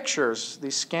these pictures,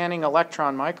 these scanning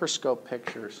electron microscope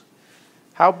pictures.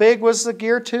 How big was the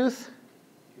gear tooth?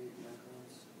 8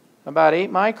 microns. About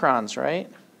 8 microns,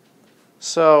 right?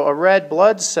 So a red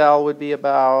blood cell would be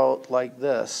about like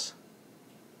this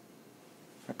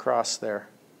across there.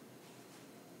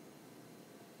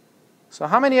 So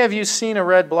how many of you seen a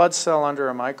red blood cell under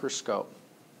a microscope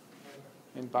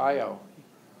in bio?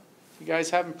 You guys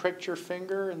haven't pricked your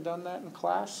finger and done that in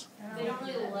class? They don't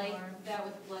really like that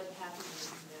with blood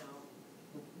pathogens now.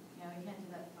 Yeah, we can't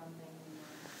do that fun thing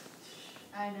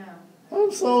anymore. I know.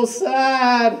 I'm so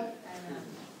sad. I know.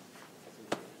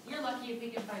 You're lucky if we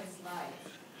can find slides.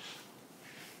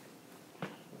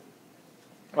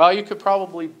 Well, you could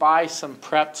probably buy some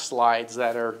prepped slides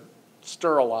that are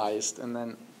sterilized and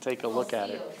then take a look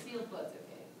at it. Sealed blood's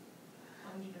okay.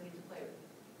 As long as you don't need to play with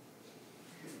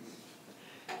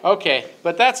it. Okay,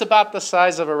 but that's about the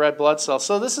size of a red blood cell.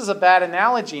 So this is a bad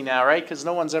analogy now, right? Because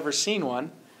no one's ever seen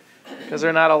one. Because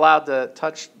they're not allowed to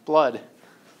touch blood.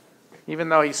 Even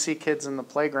though you see kids in the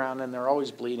playground and they're always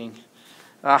bleeding.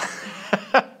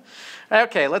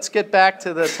 Okay, let's get back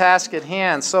to the task at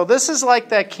hand. So this is like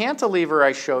that cantilever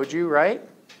I showed you, right?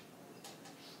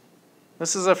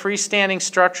 This is a freestanding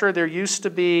structure. There used to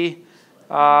be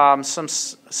some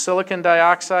silicon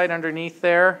dioxide underneath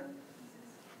there.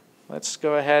 Let's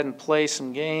go ahead and play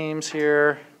some games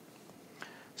here.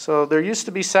 So there used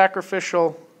to be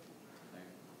sacrificial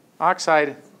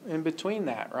oxide in between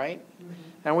that, right?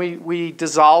 And we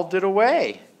dissolved it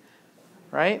away,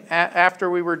 right?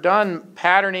 After we were done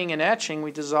patterning and etching,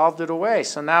 we dissolved it away.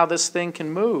 So now this thing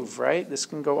can move, right? This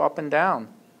can go up and down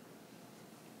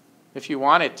if you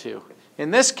want it to. In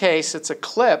this case, it's a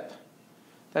clip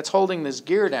that's holding this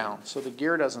gear down so the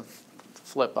gear doesn't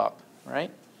flip up, right?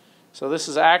 So this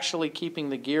is actually keeping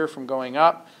the gear from going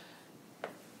up.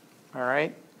 All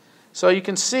right. So you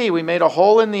can see we made a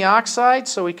hole in the oxide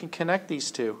so we can connect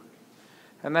these two.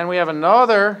 And then we have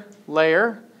another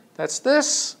layer. That's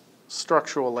this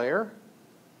structural layer.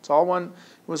 It's all one.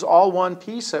 It was all one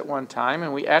piece at one time,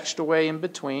 and we etched away in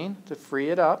between to free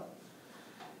it up.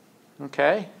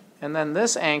 Okay. And then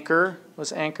this anchor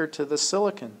was anchored to the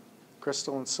silicon,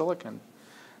 crystalline silicon.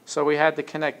 So we had to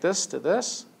connect this to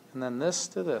this, and then this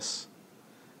to this.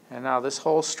 And now this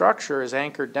whole structure is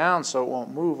anchored down so it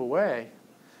won't move away.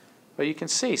 But you can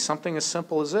see something as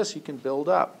simple as this you can build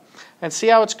up. And see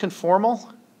how it's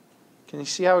conformal? Can you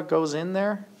see how it goes in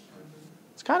there?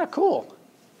 It's kind of cool.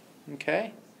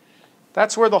 Okay?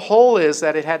 That's where the hole is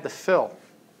that it had to fill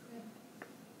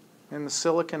in the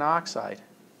silicon oxide.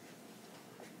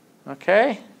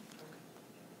 Okay?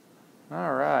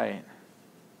 All right.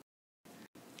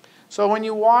 So when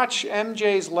you watch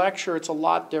MJ's lecture, it's a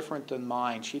lot different than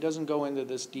mine. She doesn't go into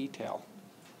this detail.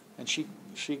 And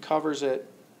she covers it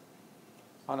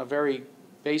on a very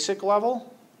basic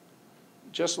level,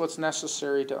 just what's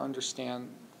necessary to understand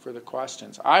for the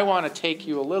questions. I want to take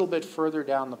you a little bit further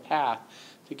down the path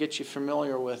to get you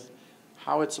familiar with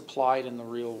how it's applied in the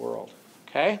real world.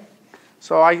 Okay?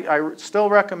 So I still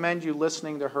recommend you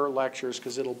listening to her lectures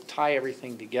because it'll tie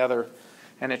everything together,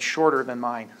 and it's shorter than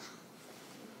mine.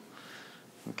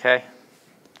 Okay?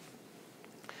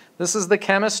 This is the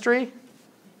chemistry.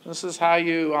 This is how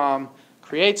you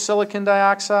create silicon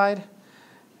dioxide.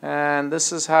 And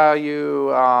this is how you,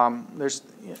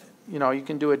 you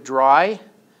can do it dry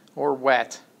or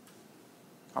wet.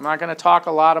 I'm not going to talk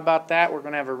a lot about that. We're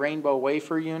going to have a rainbow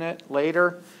wafer unit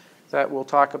later that will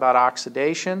talk about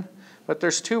oxidation. But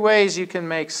there's two ways you can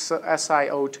make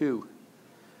SiO2.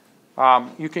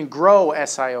 You can grow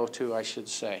SiO2, I should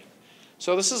say.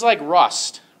 So this is like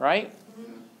rust, right?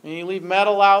 When you leave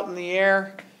metal out in the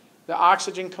air, the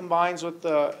oxygen combines with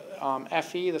the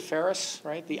Fe, the ferrous,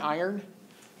 right, the iron,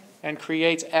 and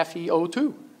creates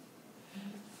FeO2.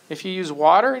 If you use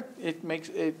water,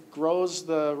 it grows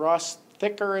the rust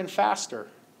thicker and faster.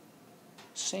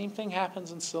 Same thing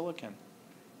happens in silicon.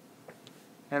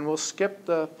 And we'll skip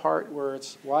the part where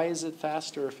it's, why is it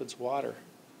faster if it's water?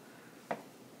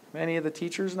 Many of the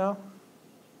teachers know?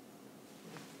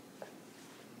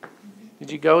 Did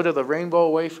you go to the rainbow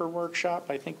wafer workshop?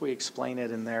 I think we explain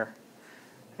it in there.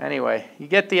 Anyway, you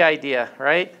get the idea,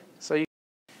 right?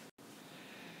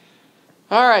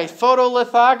 All right,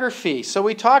 photolithography. So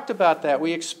we talked about that.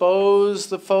 We expose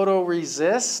the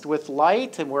photoresist with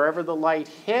light, and wherever the light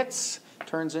hits, the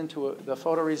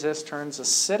photoresist turns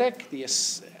acidic. The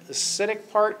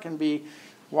acidic part can be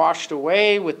washed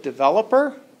away with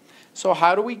developer. So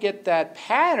how do we get that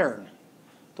pattern,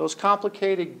 those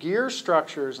complicated gear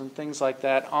structures and things like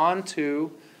that, onto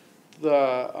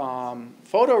the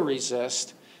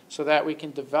photoresist so that we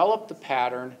can develop the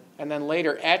pattern and then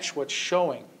later etch what's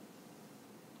showing,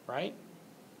 right?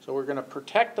 So we're going to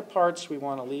protect the parts we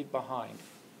want to leave behind.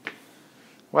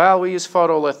 Well, we use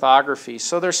photolithography.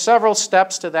 So there's several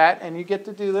steps to that, and you get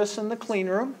to do this in the clean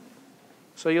room.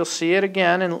 So you'll see it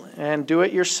again and do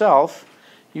it yourself.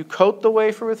 You coat the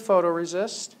wafer with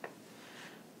photoresist.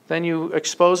 Then you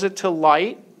expose it to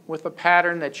light with a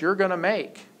pattern that you're going to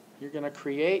make. You're going to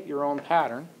create your own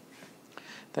pattern.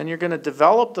 Then you're going to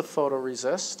develop the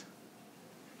photoresist,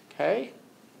 okay,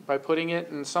 by putting it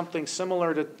in something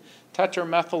similar to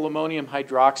tetramethyl ammonium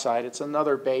hydroxide. It's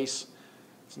another base.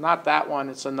 It's not that one.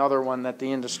 It's another one that the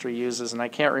industry uses, and I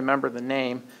can't remember the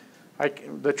name.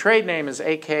 The trade name is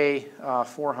AK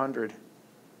 400,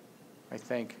 I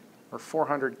think, or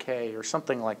 400K or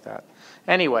something like that.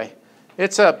 Anyway,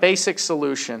 it's a basic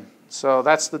solution. So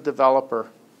that's the developer.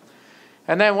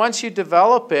 And then once you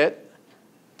develop it,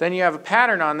 then you have a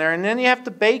pattern on there, and then you have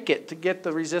to bake it to get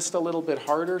the resist a little bit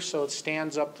harder so it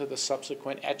stands up to the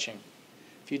subsequent etching.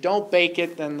 If you don't bake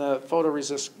it, then the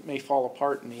photoresist may fall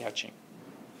apart in the etching.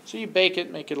 So you bake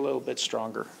it, make it a little bit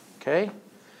stronger. Okay?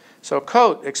 So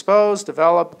coat, expose,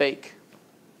 develop, bake.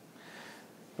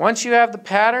 Once you have the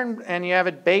pattern and you have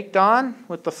it baked on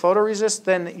with the photoresist,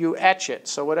 then you etch it.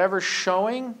 So whatever's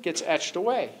showing gets etched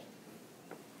away.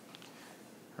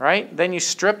 Right? Then you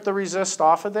strip the resist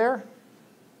off of there.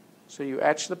 So you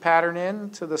etch the pattern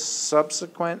in to the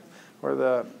subsequent or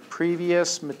the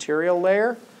previous material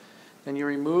layer. Then you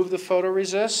remove the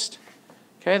photoresist.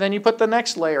 Okay, then you put the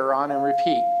next layer on and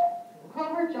repeat.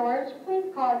 Clover George, please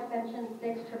call extension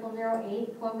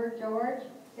 60008. Clover George,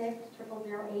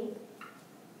 60008.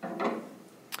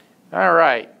 All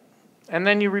right. And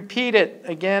then you repeat it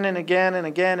again and again and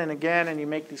again and again, and you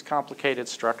make these complicated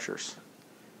structures.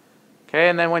 Okay,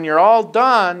 and then when you're all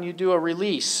done, you do a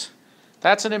release.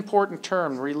 That's an important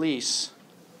term, release.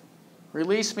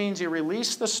 Release means you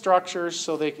release the structures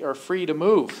so they are free to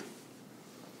move.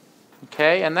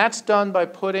 Okay, and that's done by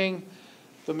putting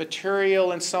the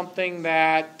material in something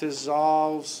that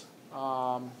dissolves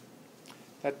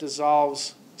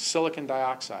silicon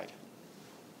dioxide.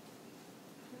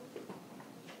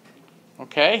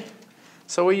 Okay,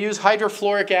 so we use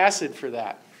hydrofluoric acid for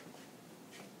that.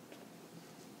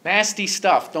 Nasty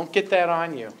stuff. Don't get that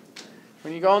on you.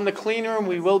 When you go in the clean room,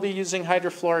 we will be using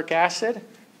hydrofluoric acid,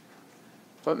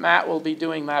 but Matt will be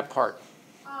doing that part.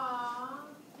 Aww,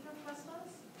 you don't trust us?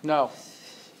 No.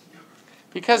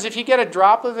 Because if you get a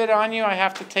drop of it on you, I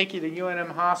have to take you to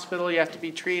UNM hospital. You have to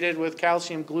be treated with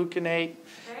calcium gluconate.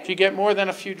 If you get more than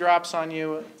a few drops on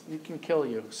you, it can kill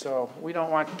you. So we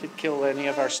don't want to kill any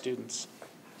of our students.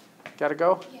 Got to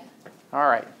go? Yeah. All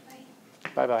right.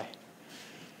 Bye-bye.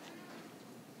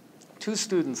 2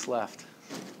 students left.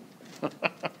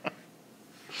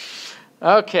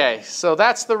 Okay, so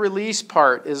that's the release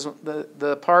part, is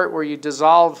the part where you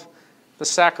dissolve the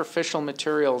sacrificial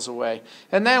materials away.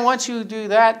 And then once you do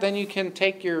that, then you can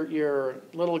take your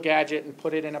little gadget and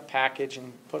put it in a package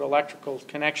and put electrical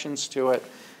connections to it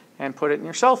and put it in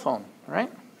your cell phone,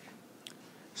 right?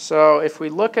 So if we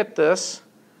look at this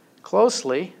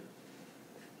closely,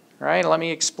 right, let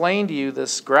me explain to you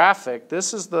this graphic.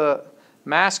 This is the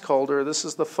mask holder. This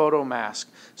is the photo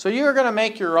mask. So you're going to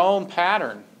make your own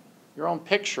pattern, your own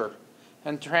picture,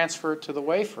 and transfer it to the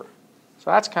wafer. So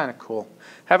that's kind of cool.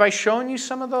 Have I shown you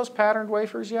some of those patterned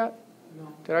wafers yet?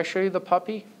 No. Did I show you the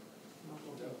puppy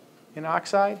No. in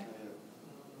oxide?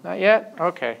 Not yet?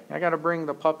 Okay, I got to bring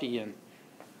the puppy in.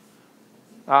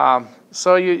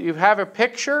 So you have a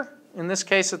picture. In this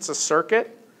case, it's a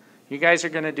circuit. You guys are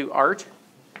going to do art.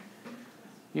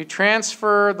 You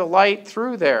transfer the light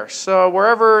through there. So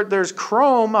wherever there's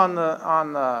chrome on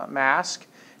the mask,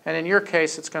 and in your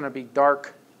case, it's going to be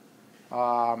dark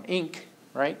ink,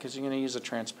 right? Because you're going to use a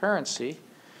transparency.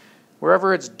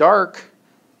 Wherever it's dark,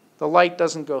 the light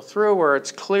doesn't go through. Where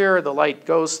it's clear, the light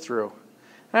goes through.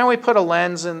 And we put a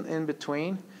lens in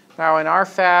between. Now in our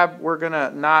fab, we're going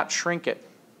to not shrink it.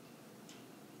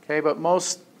 Okay, but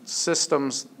most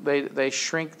systems, they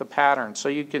shrink the pattern. So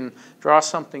you can draw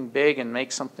something big and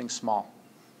make something small,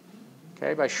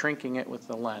 okay, by shrinking it with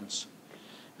the lens.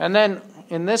 And then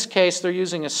in this case, they're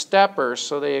using a stepper,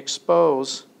 so they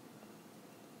expose,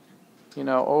 you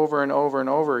know, over and over and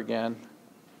over again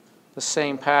the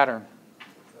same pattern.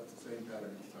 That's the same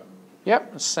pattern each time.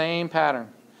 Yep, the same pattern.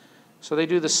 So they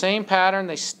do the same pattern,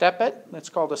 they step it. That's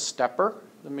called a stepper,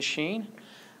 the machine.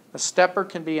 A stepper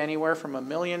can be anywhere from $1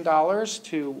 million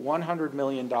to $100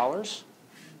 million.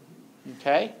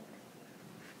 Okay?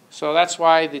 So that's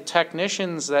why the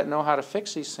technicians that know how to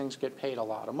fix these things get paid a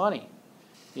lot of money.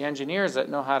 The engineers that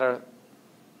know how to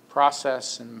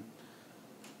process and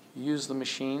use the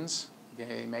machines,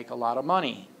 they make a lot of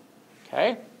money.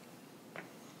 Okay?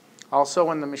 Also,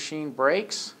 when the machine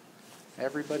breaks,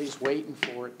 everybody's waiting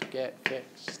for it to get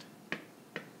fixed.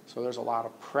 So there's a lot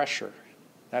of pressure.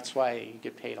 That's why you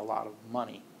get paid a lot of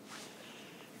money.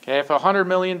 Okay, if a $100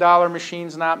 million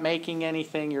machine's not making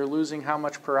anything, you're losing how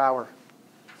much per hour?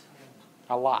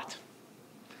 A lot.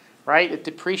 Right? It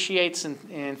depreciates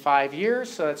in 5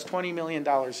 years, so that's $20 million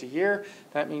a year.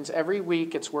 That means every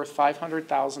week it's worth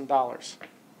 $500,000.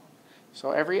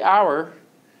 So every hour,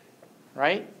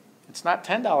 right? It's not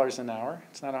 $10 an hour.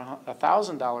 It's not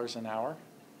 $1,000 an hour.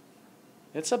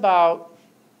 It's about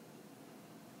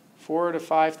 $4,000 to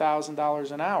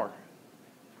 $5,000 an hour,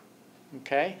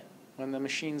 okay, when the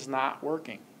machine's not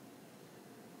working.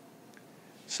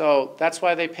 So that's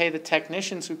why they pay the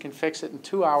technicians who can fix it in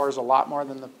 2 hours a lot more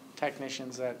than the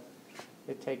technicians that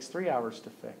it takes 3 hours to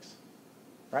fix,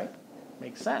 right?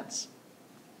 Makes sense.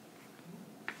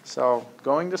 So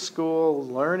going to school,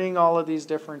 learning all of these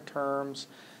different terms,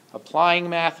 applying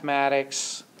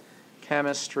mathematics,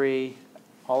 chemistry,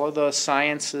 all of the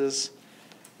sciences,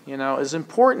 you know, is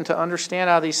important to understand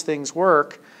how these things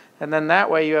work, and then that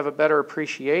way you have a better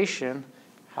appreciation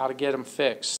how to get them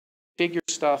fixed. Figure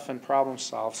stuff and problem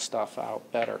solve stuff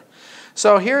out better.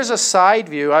 So here's a side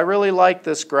view. I really like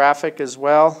this graphic as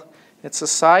well. It's a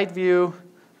side view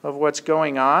of what's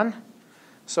going on.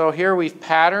 So here we've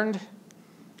patterned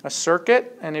a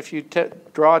circuit, and if you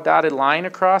draw a dotted line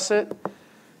across it,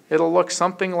 it'll look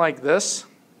something like this.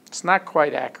 It's not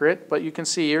quite accurate, but you can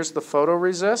see here's the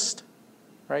photoresist.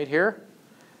 Right here.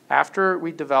 After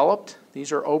we developed,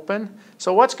 these are open.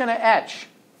 So what's going to etch?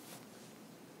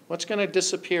 What's going to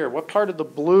disappear? What part of the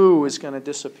blue is going to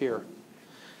disappear?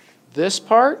 This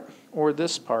part or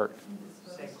this part?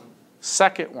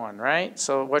 Second one, right?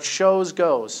 So what shows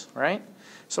goes, right?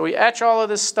 So we etch all of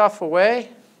this stuff away,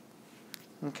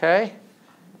 okay?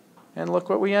 And look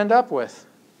what we end up with.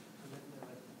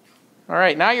 All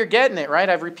right, now you're getting it, right?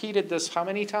 I've repeated this how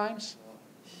many times?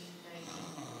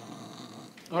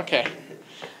 Okay.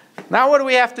 Now what do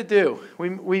we have to do?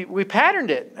 We patterned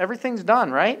it. Everything's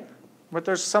done, right? But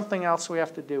there's something else we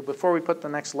have to do before we put the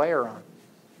next layer on.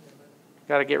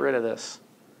 Got to get rid of this.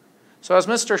 So as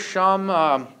Mr. Shum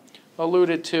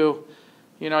alluded to,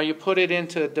 you know, you put it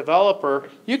into developer.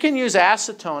 You can use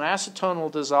acetone. Acetone will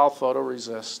dissolve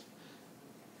photoresist.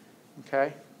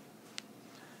 Okay?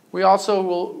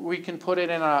 We can put it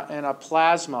in a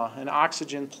plasma, an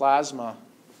oxygen plasma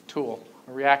tool,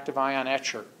 a reactive ion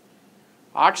etcher.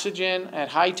 Oxygen at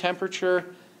high temperature,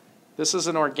 this is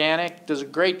an organic, does a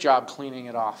great job cleaning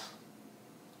it off.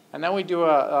 And then we do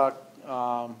a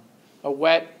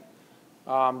wet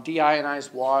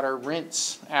deionized water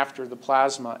rinse after the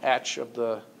plasma etch of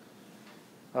the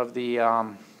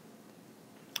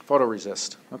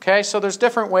photoresist. Okay, so there's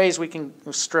different ways we can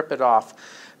strip it off.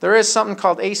 There is something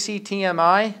called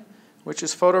ACTMI, which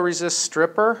is photoresist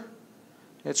stripper.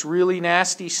 It's really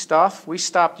nasty stuff. We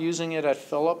stopped using it at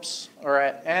Philips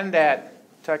and at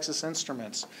Texas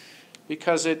Instruments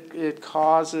because it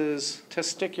causes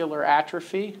testicular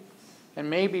atrophy and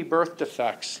maybe birth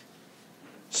defects.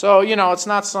 So, you know, it's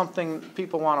not something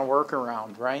people want to work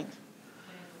around, right?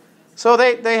 So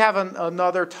they have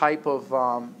another type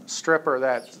of stripper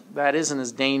that isn't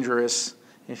as dangerous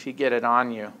if you get it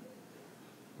on you.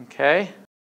 Okay?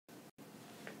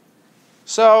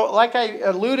 So, like I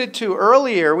alluded to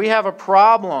earlier, we have a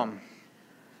problem.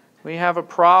 We have a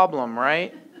problem,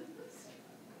 right?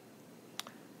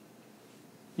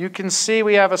 You can see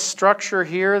we have a structure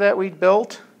here that we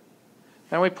built.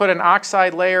 Then we put an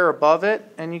oxide layer above it.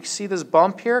 And you can see this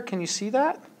bump here. Can you see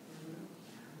that?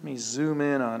 Let me zoom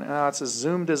in on it. Oh, it's as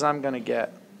zoomed as I'm going to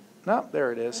get. No,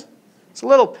 there it is. It's a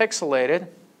little pixelated.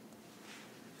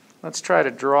 Let's try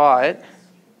to draw it.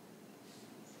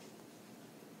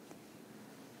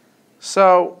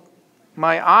 So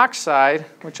my oxide,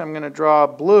 which I'm going to draw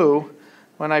blue,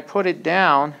 when I put it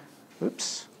down,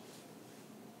 oops,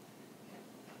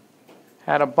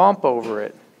 had a bump over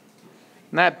it.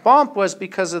 And that bump was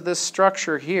because of this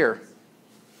structure here.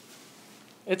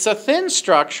 It's a thin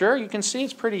structure. You can see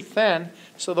it's pretty thin,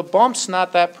 so the bump's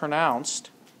not that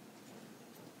pronounced.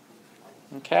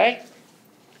 Okay?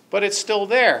 But it's still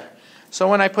there. So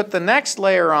when I put the next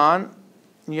layer on,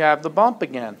 you have the bump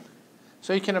again.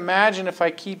 So you can imagine if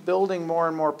I keep building more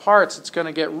and more parts, it's going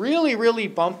to get really, really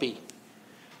bumpy.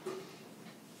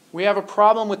 We have a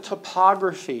problem with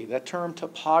topography, that term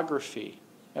topography.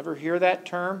 Ever hear that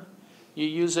term? You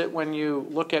use it when you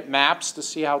look at maps to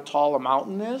see how tall a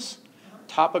mountain is.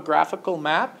 Topographical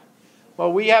map.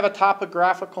 Well, we have a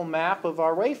topographical map of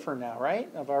our wafer now,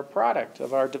 right? Of our product,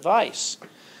 of our device.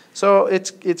 So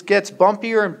it gets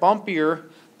bumpier and bumpier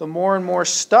the more and more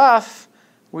stuff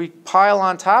we pile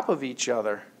on top of each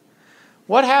other.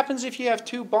 What happens if you have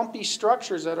two bumpy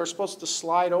structures that are supposed to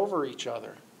slide over each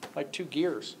other, like two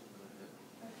gears?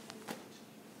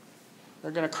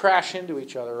 They're going to crash into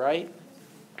each other, right?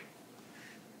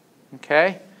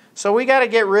 Okay? So we got to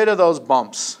get rid of those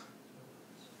bumps.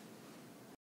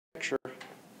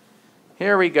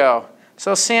 Here we go.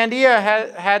 So Sandia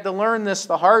had to learn this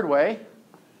the hard way,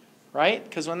 right?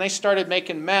 Because when they started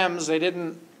making MEMS, they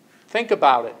didn't think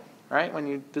about it. Right? When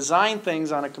you design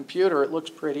things on a computer, it looks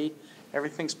pretty,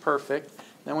 everything's perfect.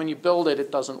 Then when you build it,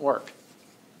 it doesn't work.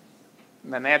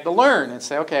 And then they had to learn and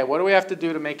say, okay, what do we have to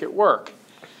do to make it work?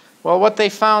 Well, what they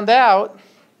found out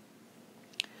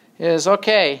is,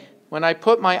 okay, when I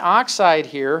put my oxide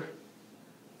here,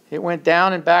 it went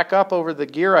down and back up over the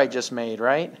gear I just made,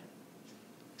 right?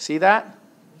 See that?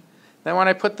 Then when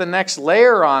I put the next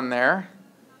layer on there,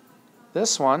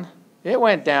 this one, it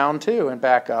went down too and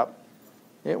back up.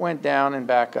 It went down and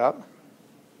back up.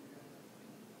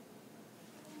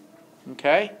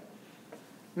 Okay?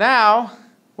 Now,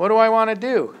 what do I want to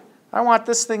do? I want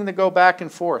this thing to go back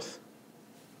and forth.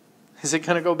 Is it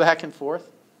going to go back and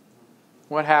forth?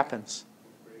 What happens?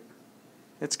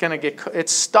 It's going to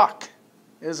it's stuck,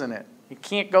 isn't it? It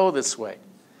can't go this way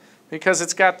because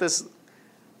it's got this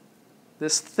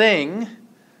thing,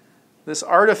 this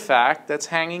artifact that's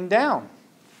hanging down.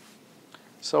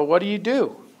 So what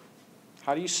do?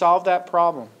 How do you solve that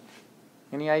problem?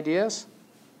 Any ideas?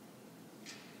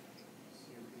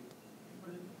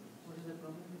 What is the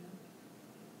problem?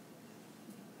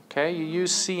 Okay, you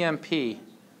use CMP.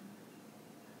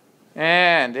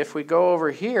 And if we go over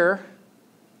here,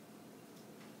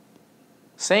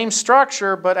 same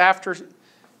structure, but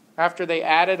after they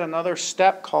added another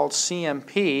step called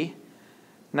CMP,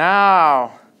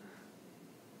 now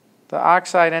the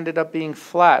oxide ended up being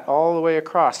flat all the way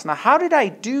across. Now, how did I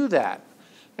do that?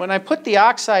 When I put the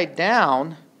oxide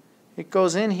down, it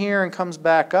goes in here and comes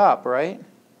back up, right?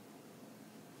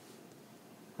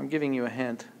 I'm giving you a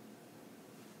hint.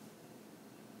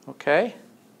 Okay?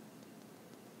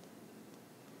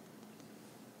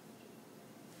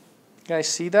 You guys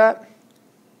see that?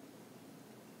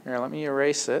 Here, let me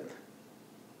erase it.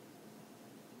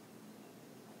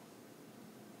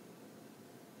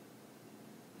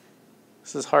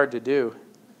 This is hard to do.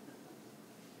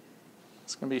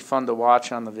 It's going to be fun to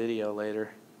watch on the video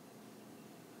later.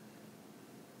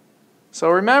 So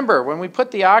remember, when we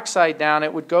put the oxide down,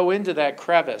 it would go into that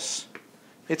crevice.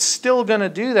 It's still going to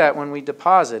do that when we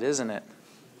deposit, isn't it?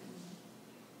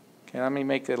 Okay, let me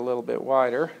make it a little bit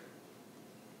wider.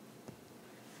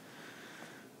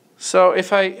 So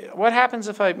what happens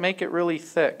if I make it really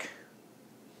thick?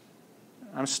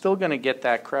 I'm still going to get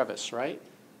that crevice, right?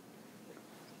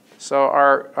 So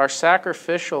our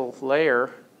sacrificial layer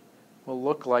will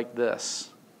look like this.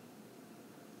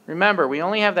 Remember, we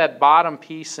only have that bottom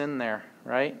piece in there,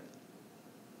 right?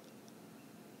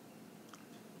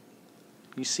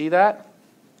 You see that?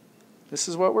 This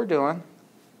is what we're doing.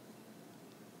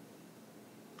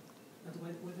 And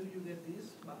where do you get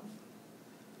this bound?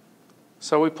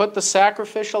 So we put the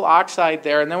sacrificial oxide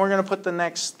there, and then we're going to put the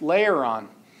next layer on.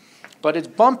 But it's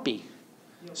bumpy.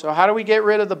 So how do we get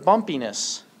rid of the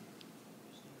bumpiness?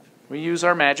 We use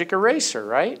our magic eraser,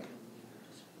 right?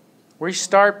 We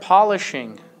start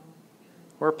polishing.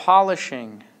 We're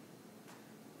polishing.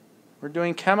 We're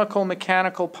doing chemical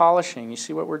mechanical polishing. You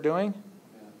see what we're doing?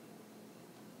 Yeah.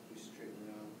 You straighten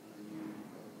it out and you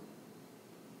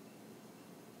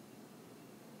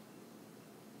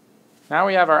Now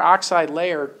we have our oxide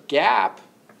layer gap.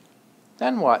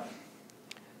 Then what?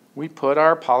 We put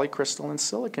our polycrystalline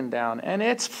silicon down, and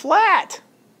it's flat,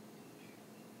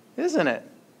 isn't it?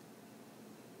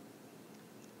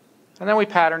 And then we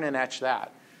pattern and etch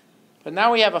that. But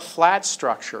now we have a flat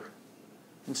structure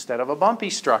instead of a bumpy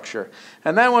structure.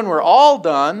 And then when we're all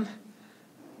done,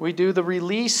 we do the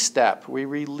release step. We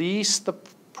release the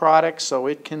product so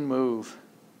it can move.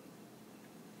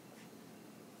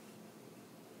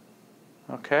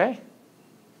 Okay?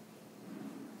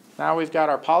 Now we've got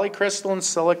our polycrystalline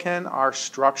silicon, our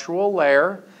structural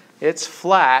layer. It's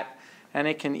flat, and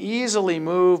it can easily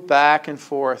move back and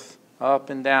forth, up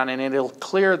and down, and it'll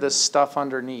clear this stuff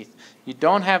underneath. You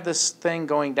don't have this thing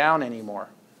going down anymore.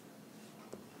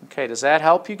 Okay, does that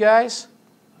help you guys?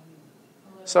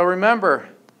 So remember,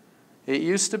 it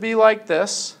used to be like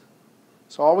this.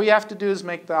 So all we have to do is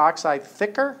make the oxide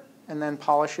thicker and then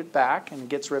polish it back, and it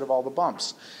gets rid of all the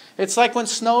bumps. It's like when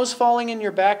snow's falling in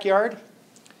your backyard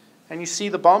and you see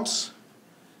the bumps,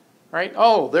 right?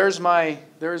 Oh, there's my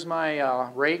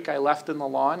rake I left in the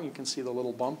lawn. You can see the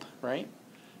little bump, right?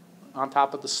 On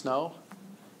top of the snow.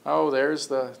 Oh, there's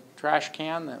the trash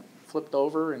can that flipped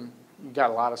over, and you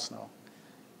got a lot of snow.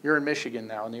 You're in Michigan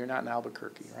now, and you're not in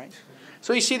Albuquerque, right?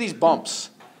 So you see these bumps.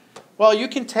 Well, you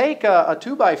can take a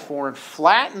 2x4 and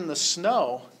flatten the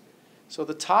snow so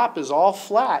the top is all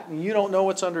flat, and you don't know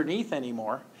what's underneath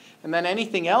anymore. And then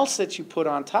anything else that you put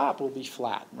on top will be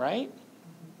flat, right?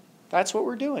 That's what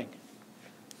we're doing.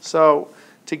 So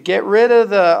to get rid of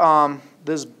the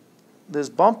this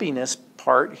bumpiness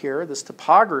part here, this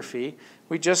topography,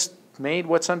 we just made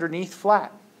what's underneath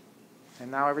flat.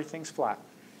 And now everything's flat.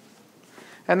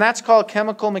 And that's called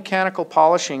chemical mechanical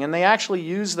polishing. And they actually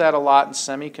use that a lot in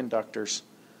semiconductors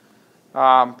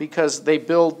because they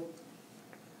build,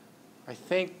 I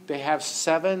think they have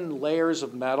 7 layers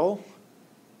of metal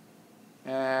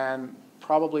and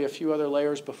probably a few other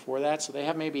layers before that. So they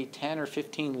have maybe 10 or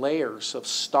 15 layers of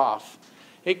stuff.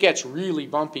 It gets really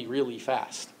bumpy really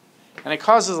fast. And it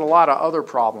causes a lot of other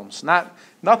problems.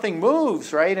 Nothing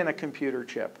moves, right, in a computer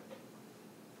chip.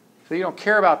 So you don't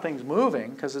care about things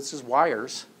moving because it's just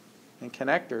wires and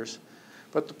connectors.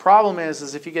 But the problem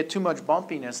is if you get too much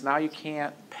bumpiness, now you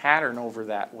can't pattern over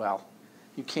that well.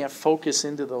 You can't focus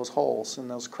into those holes and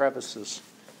those crevices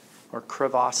or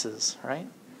crevasses, right?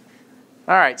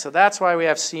 All right, so that's why we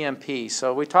have CMP.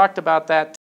 So we talked about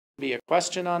that. Be a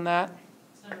question on that?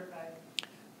 Number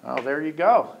 5. Oh, there you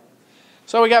go.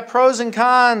 So we got pros and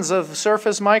cons of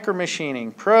surface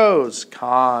micromachining. Pros,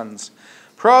 cons.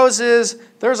 Pros is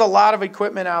there's a lot of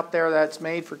equipment out there that's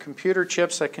made for computer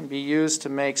chips that can be used to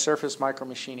make surface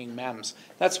micromachining MEMS.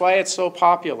 That's why it's so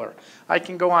popular. I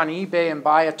can go on eBay and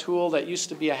buy a tool that used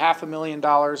to be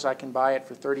 $500,000. I can buy it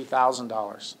for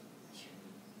 $30,000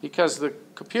 because the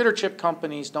computer chip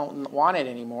companies don't want it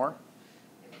anymore.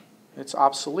 It's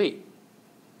obsolete.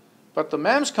 But the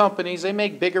MEMS companies, they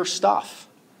make bigger stuff.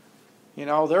 You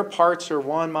know, their parts are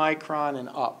 1 micron and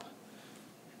up.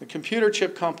 The computer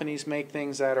chip companies make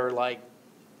things that are like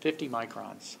 50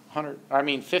 microns,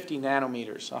 50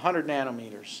 nanometers, 100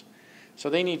 nanometers. So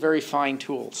they need very fine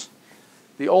tools.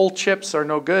 The old chips are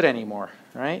no good anymore,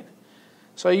 right?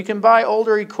 So you can buy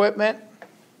older equipment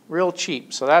real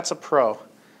cheap. So that's a pro.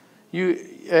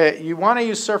 You want to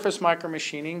use surface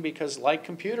micromachining because, like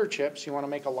computer chips, you want to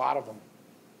make a lot of them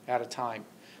at a time.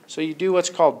 So you do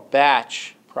what's called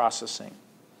batch processing,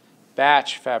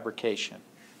 batch fabrication.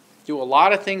 Do a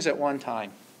lot of things at one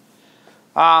time.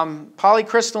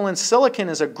 Polycrystalline silicon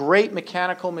is a great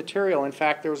mechanical material. In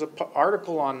fact, there was an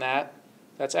article on that.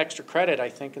 That's extra credit, I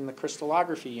think, in the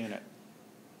crystallography unit.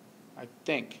 I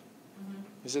think.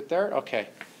 Is it there? Okay.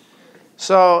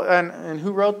 So, and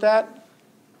who wrote that?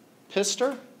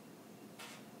 Pister?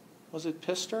 Was it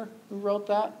Pister who wrote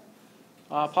that?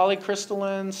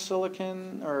 Polycrystalline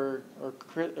silicon or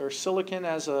silicon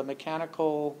as a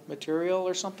mechanical material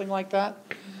or something like that.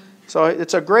 So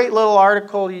it's a great little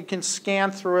article. You can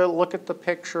scan through it, look at the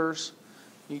pictures.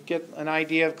 You get an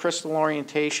idea of crystal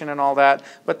orientation and all that.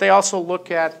 But they also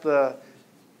look at the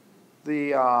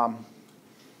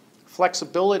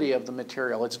flexibility of the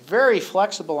material. It's very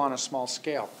flexible on a small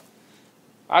scale.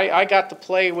 I got to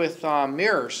play with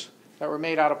mirrors that were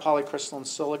made out of polycrystalline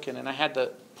silicon, and I had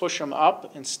to push them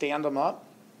up and stand them up.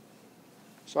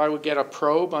 So I would get a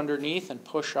probe underneath and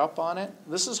push up on it.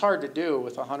 This is hard to do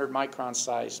with a 100 micron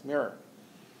size mirror.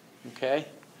 Okay?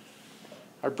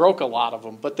 I broke a lot of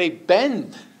them, but they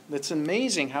bend. It's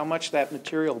amazing how much that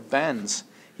material bends.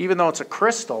 Even though it's a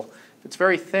crystal, if it's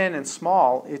very thin and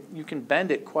small, you can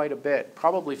bend it quite a bit,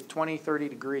 probably 20, 30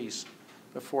 degrees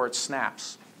before it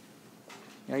snaps.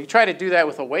 You know, you try to do that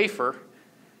with a wafer,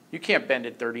 you can't bend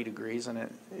it 30 degrees and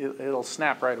it'll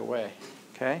snap right away.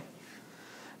 Okay?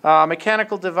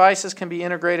 Mechanical devices can be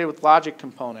integrated with logic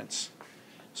components.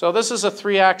 So this is a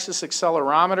 3-axis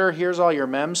accelerometer. Here's all your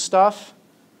MEMS stuff,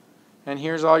 and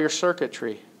here's all your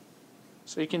circuitry.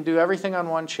 So you can do everything on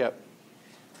one chip.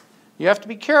 You have to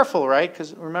be careful, right?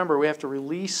 Because remember, we have to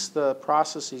release the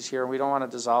processes here, and we don't want to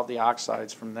dissolve the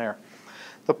oxides from there.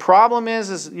 The problem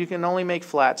is you can only make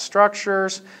flat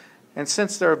structures, and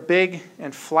since they're big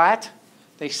and flat,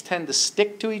 they tend to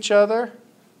stick to each other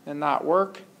and not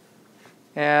work.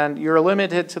 And you're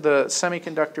limited to the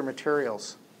semiconductor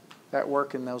materials that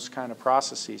work in those kind of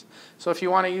processes. So if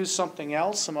you want to use something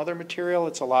else, some other material,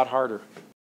 it's a lot harder.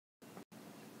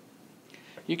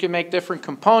 You can make different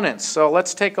components. So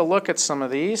let's take a look at some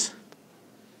of these.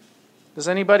 Does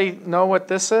anybody know what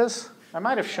this is? I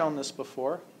might have shown this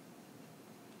before.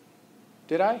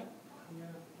 Did I? Yeah.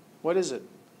 What is it?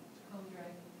 Comb drive.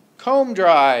 Comb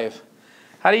drive.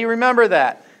 How do you remember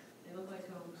that? They look like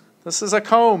combs. This is a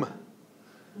comb.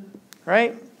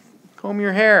 Right? Comb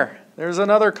your hair. There's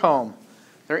another comb.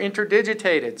 They're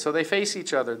interdigitated, so they face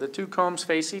each other. The two combs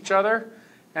face each other,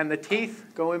 and the teeth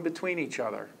go in between each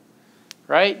other.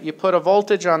 Right? You put a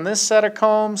voltage on this set of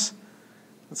combs.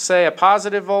 Let's say a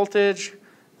positive voltage.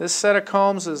 This set of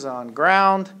combs is on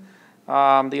ground.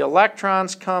 The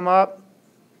electrons come up.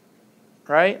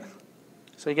 Right?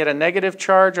 So you get a negative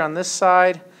charge on this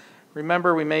side.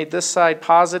 Remember, we made this side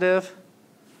positive.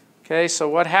 Okay, so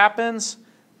what happens?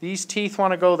 These teeth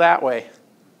want to go that way.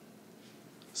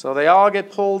 So they all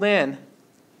get pulled in.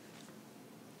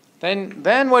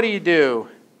 Then what do?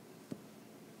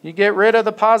 You get rid of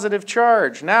the positive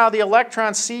charge. Now the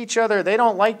electrons see each other. They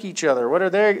don't like each other. What are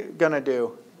they going to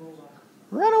do?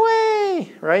 Run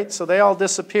away, right? So they all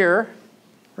disappear.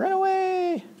 Run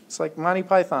away. It's like Monty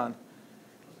Python.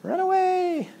 Run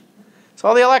away. So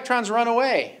all the electrons run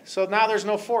away. So now there's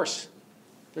no force.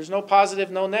 There's no positive,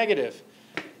 no negative.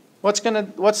 What's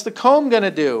the comb going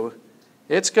to do?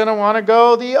 It's going to want to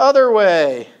go the other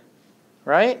way,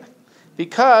 right?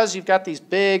 Because you've got these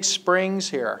big springs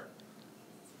here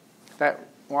that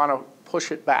want to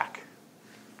push it back.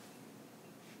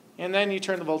 And then you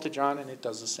turn the voltage on and it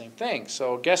does the same thing.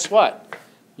 So guess what?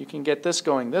 You can get this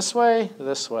going this way,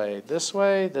 this way, this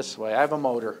way, this way. I have a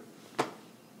motor,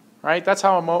 right? That's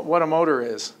how what a motor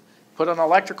is. Put an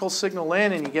electrical signal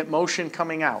in and you get motion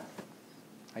coming out.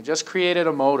 I just created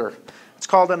a motor. It's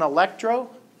called an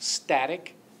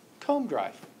electrostatic comb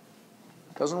drive.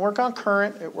 It doesn't work on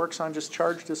current. It works on just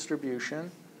charge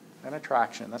distribution and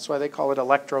attraction. That's why they call it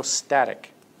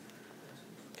electrostatic.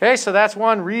 Okay, so that's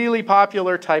one really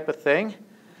popular type of thing.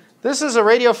 This is a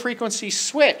radio frequency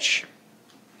switch.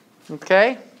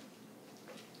 Okay?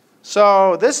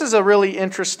 So this is a really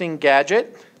interesting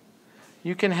gadget.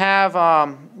 You can have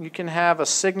a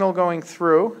signal going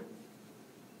through,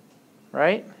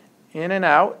 right? In and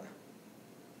out.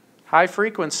 High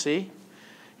frequency.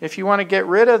 If you want to get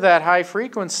rid of that high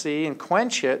frequency and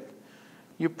quench it,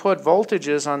 you put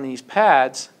voltages on these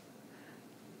pads,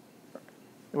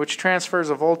 which transfers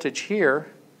a voltage here,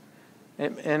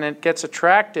 and it gets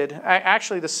attracted.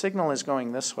 Actually, the signal is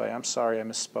going this way. I'm sorry, I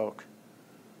misspoke.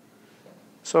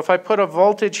 So if I put a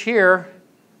voltage here,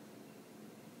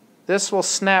 this will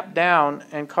snap down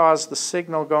and cause the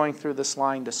signal going through this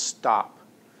line to stop.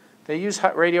 They use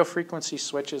radio frequency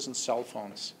switches in cell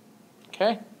phones,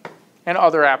 okay? And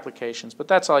other applications, but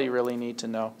that's all you really need to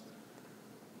know.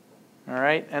 All All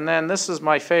right, and then this is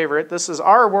my favorite. This is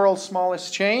our world's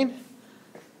smallest chain.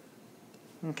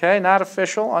 Okay, not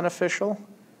official, unofficial.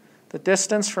 The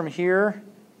distance from here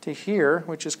to here,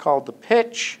 which is called the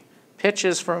pitch. Pitch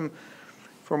is from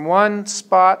one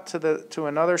spot to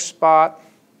another spot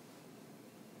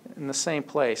in the same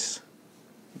place.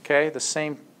 Okay, the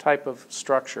same type of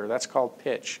structure. That's called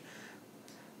pitch.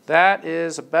 That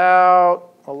is about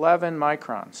 11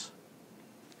 microns.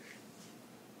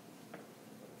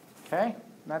 Okay,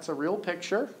 that's a real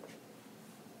picture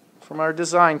from our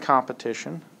design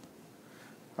competition.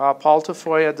 Paul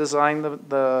Tafoya designed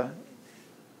the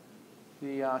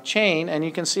chain, and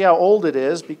you can see how old it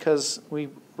is because we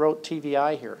wrote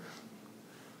TVI here.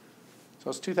 So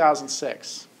it's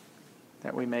 2006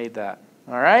 that we made that.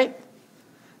 All right?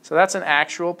 So that's an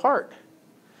actual part.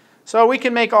 So we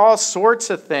can make all sorts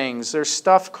of things. There's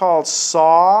stuff called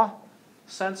SAW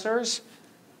sensors.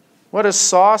 What does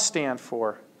SAW stand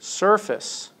for?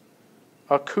 Surface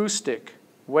acoustic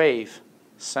wave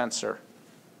sensor.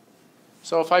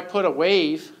 So if I put a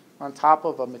wave on top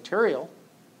of a material,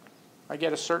 I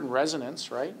get a certain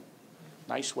resonance, right?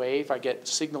 Nice wave. I get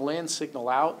signal in, signal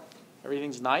out.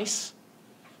 Everything's nice.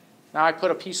 Now I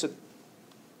put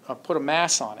a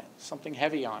mass on it, something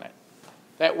heavy on it.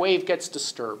 That wave gets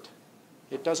disturbed.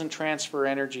 It doesn't transfer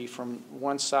energy from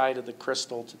one side of the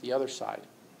crystal to the other side,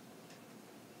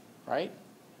 right?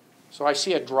 So I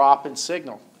see a drop in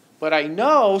signal. But I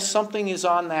know something is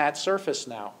on that surface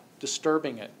now,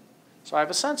 disturbing it. So I have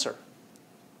a sensor.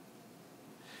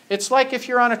 It's like if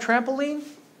you're on a trampoline,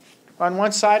 on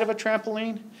one side of a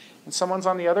trampoline, and someone's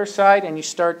on the other side, and you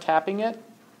start tapping it,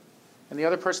 and the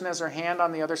other person has their hand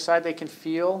on the other side, they can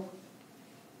feel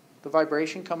the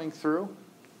vibration coming through,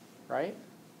 right?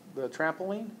 The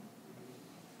trampoline.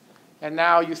 And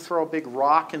now you throw a big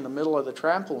rock in the middle of the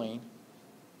trampoline.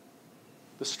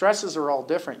 The stresses are all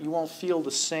different. You won't feel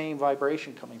the same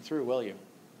vibration coming through, will you?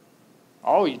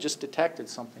 Oh, you just detected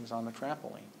something's on the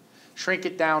trampoline. Shrink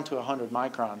it down to 100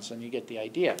 microns, and you get the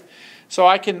idea. So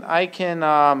I can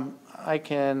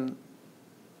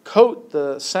coat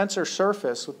the sensor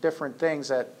surface with different things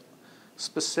that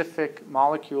specific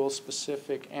molecules,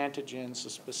 specific antigens,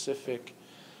 specific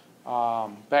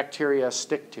bacteria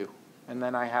stick to, and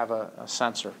then I have a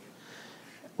sensor.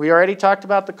 We already talked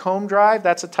about the comb drive.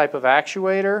 That's a type of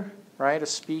actuator, right? A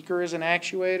speaker is an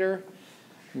actuator.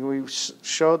 We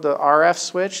showed the RF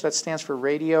switch. That stands for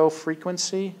radio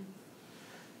frequency.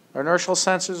 Inertial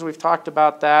sensors, we've talked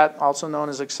about that, also known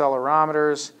as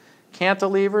accelerometers.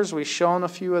 Cantilevers, we've shown a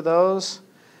few of those.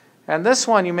 And this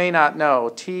one you may not know,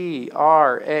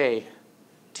 TRA.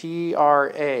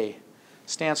 TRA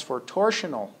stands for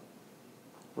torsional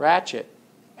ratchet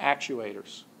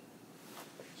actuators.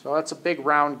 So that's a big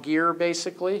round gear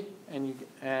basically,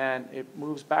 and it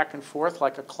moves back and forth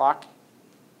like a clock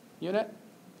unit,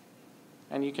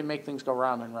 and you can make things go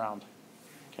round and round.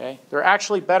 Okay, they're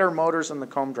actually better motors than the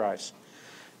comb drives.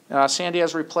 Sandy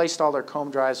has replaced all their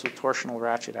comb drives with torsional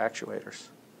ratchet actuators.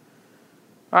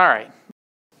 All right.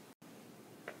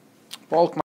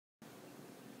 Bulk.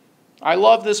 I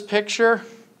love this picture.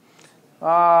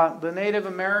 The Native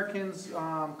Americans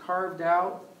carved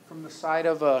out from the side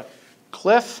of a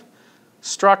cliff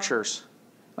structures.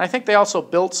 I think they also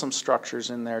built some structures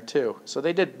in there too. So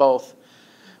they did both.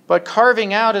 But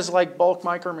carving out is like bulk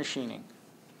micromachining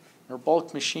or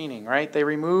bulk machining, right? They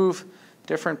remove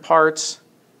different parts,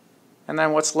 and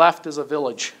then what's left is a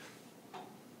village.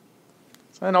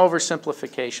 It's an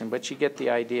oversimplification, but you get the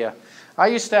idea. I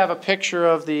used to have a picture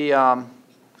of the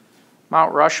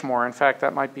Mount Rushmore. In fact,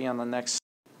 that might be on the next.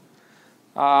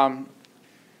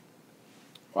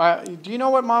 Do you know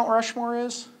what Mount Rushmore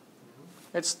is?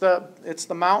 It's the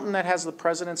mountain that has the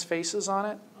president's faces on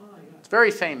it. It's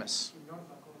very famous.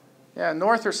 Yeah,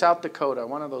 North or South Dakota,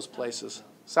 one of those places.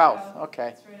 South, okay.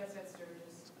 It's right outside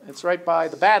Sturgis. It's right by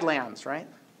the Badlands, right?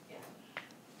 Yeah.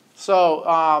 So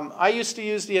I used to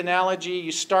use the analogy,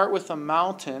 you start with a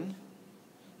mountain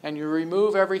and you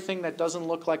remove everything that doesn't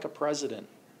look like a president.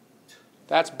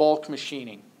 That's bulk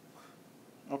machining.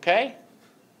 Okay?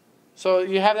 So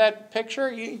you have that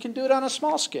picture, you can do it on a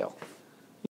small scale.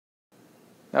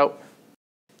 Nope.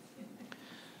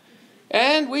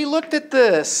 And we looked at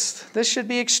this. This should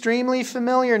be extremely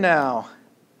familiar now.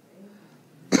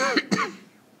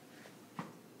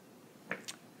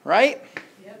 Right?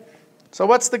 Yep. So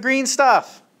what's the green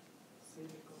stuff?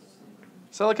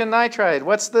 Silicon nitride.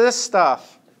 What's this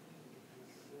stuff?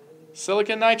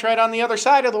 Silicon nitride on the other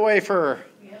side of the wafer.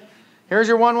 Yep. Here's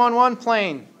your 111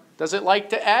 plane. Does it like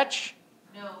to etch?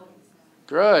 No.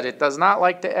 Good. It does not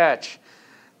like to etch.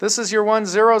 This is your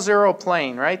 100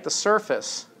 plane, right? The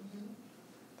surface.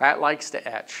 That likes to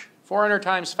etch. 400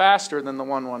 times faster than the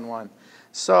 111.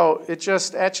 So it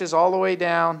just etches all the way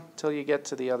down till you get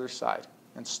to the other side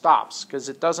and stops because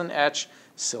it doesn't etch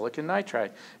silicon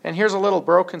nitride. And here's a little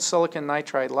broken silicon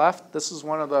nitride left. This is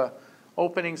one of the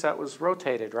openings that was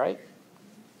rotated, right?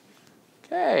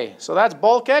 Okay, so that's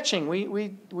bulk etching. We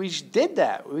did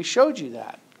that. We showed you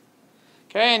that.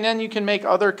 Okay, and then you can make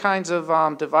other kinds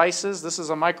of devices. This is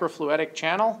a microfluidic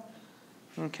channel.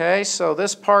 Okay, so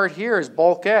this part here is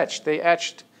bulk etched. They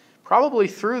etched probably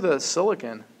through the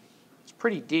silicon. It's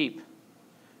pretty deep.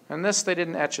 And this they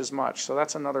didn't etch as much, so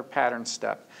that's another pattern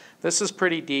step. This is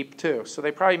pretty deep too. So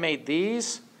they probably made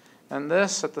these and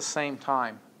this at the same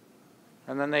time.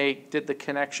 And then they did the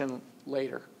connection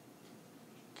later.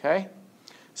 Okay?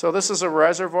 So this is a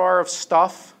reservoir of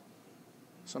stuff,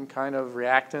 some kind of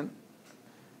reactant.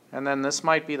 And then this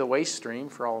might be the waste stream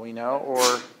for all we know,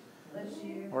 or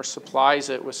supplies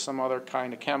it with some other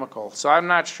kind of chemical. So I'm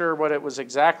not sure what it was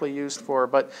exactly used for,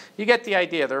 but you get the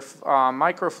idea. There are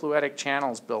microfluidic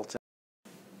channels built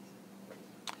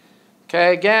in.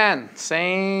 Okay, again,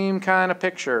 same kind of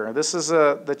picture. This is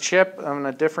the chip on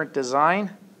a different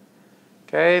design.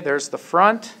 Okay, there's the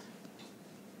front.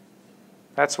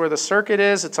 That's where the circuit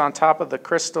is. It's on top of the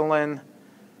crystalline,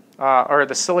 or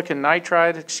the silicon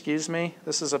nitride, excuse me.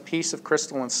 This is a piece of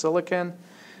crystalline silicon.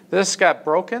 This got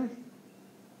broken,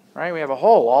 right? We have a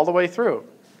hole all the way through.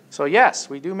 So yes,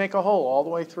 we do make a hole all the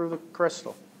way through the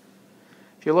crystal.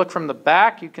 If you look from the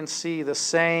back, you can see the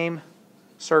same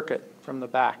circuit from the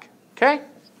back. Okay?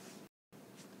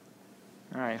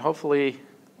 All right, hopefully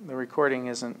the recording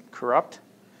isn't corrupt.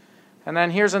 And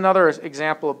then here's another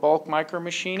example of bulk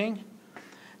micromachining.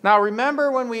 Now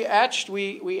remember when we etched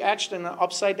in an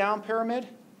upside down pyramid?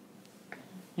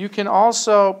 You can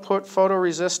also put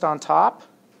photoresist on top,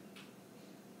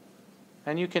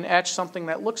 and you can etch something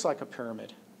that looks like a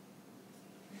pyramid.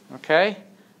 Okay?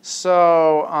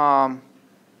 So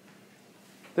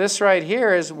this right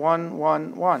here is 1,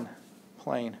 1, 1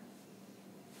 plane.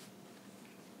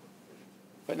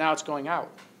 But now it's going out.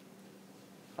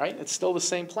 Right? It's still the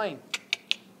same plane.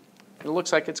 It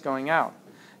looks like it's going out.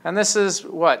 And this is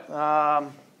what?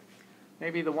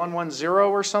 Maybe the 110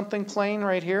 or something plane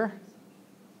right here.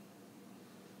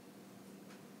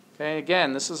 Okay,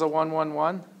 again, this is a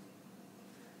 111.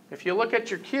 If you look at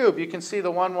your cube, you can see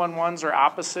the 111s are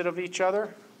opposite of each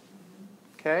other.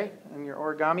 Okay, in your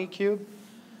origami cube.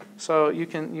 So you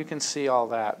can see all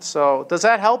that. So does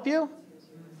that help you?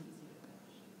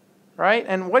 Right?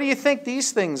 And what do you think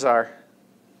these things are?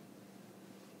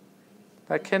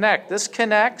 That connect. This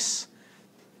connects,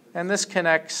 and this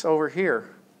connects over here.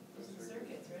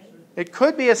 It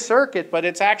could be a circuit, but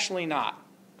it's actually not.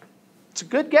 It's a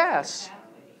good guess.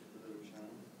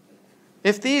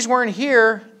 If these weren't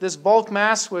here, this bulk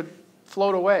mass would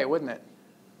float away, wouldn't it?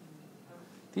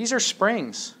 These are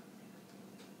springs.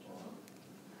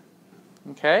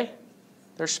 Okay?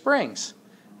 They're springs.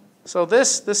 So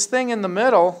this thing in the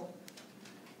middle,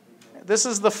 this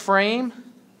is the frame.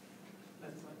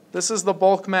 This is the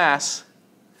bulk mass.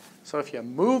 So if you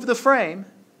move the frame,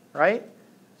 right,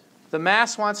 the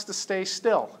mass wants to stay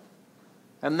still.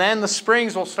 And then the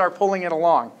springs will start pulling it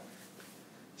along.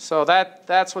 So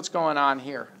that's what's going on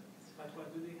here.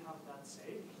 But do they have that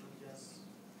safe?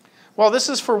 Well, this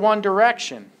is for one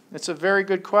direction. It's a very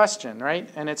good question, right?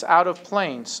 And it's out of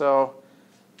plane. So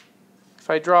if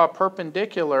I draw a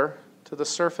perpendicular to the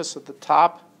surface at the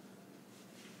top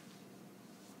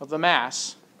of the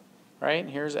mass, right?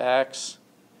 Here's X,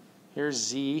 here's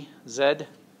Z,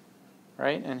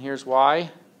 right? And here's Y,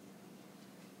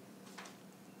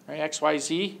 right? X, Y,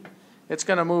 Z. It's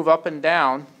going to move up and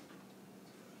down.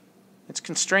 It's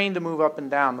constrained to move up and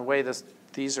down the way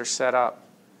these are set up.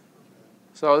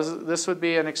 So this would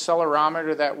be an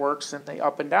accelerometer that works in the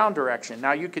up and down direction.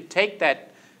 Now you could take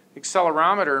that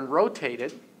accelerometer and rotate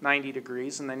it 90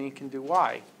 degrees, and then you can do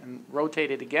Y. And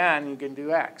rotate it again, you can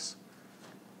do X.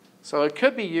 So it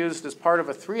could be used as part of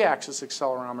a 3-axis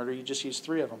accelerometer. You just use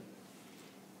 3 of them.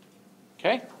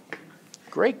 Okay?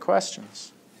 Great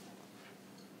questions.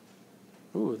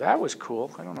 Ooh, that was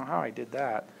cool. I don't know how I did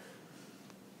that.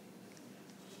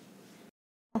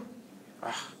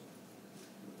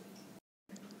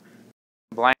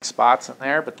 Blank spots in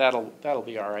there, but that'll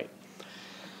be all right.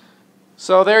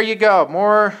 So there you go.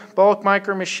 More bulk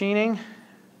micromachining.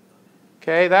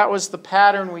 Okay, that was the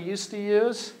pattern we used to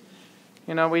use.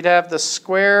 You know, we'd have the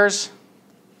squares,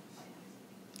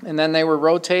 and then they were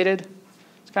rotated.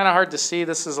 It's kind of hard to see.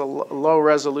 This is a low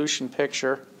resolution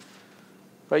picture,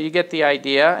 but you get the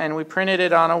idea. And we printed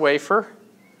it on a wafer.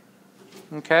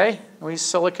 Okay, we use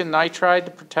silicon nitride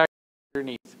to protect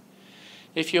underneath.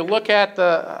 If you look at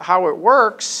how it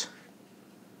works,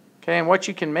 Okay, and what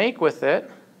you can make with it.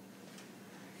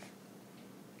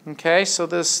 Okay, so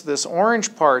this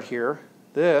orange part here,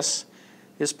 this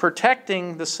is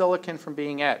protecting the silicon from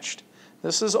being etched.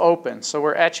 This is open, so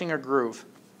we're etching a groove.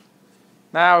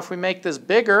 Now, if we make this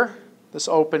bigger, this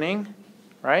opening,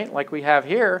 right, like we have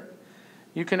here,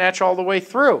 you can etch all the way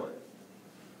through,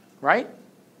 right?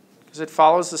 Because it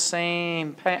follows the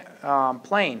same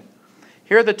plane.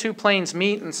 Here the two planes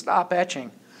meet and stop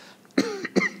etching.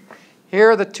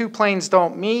 Here the two planes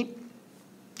don't meet,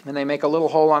 and they make a little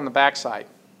hole on the backside,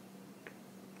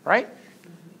 right?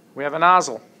 We have a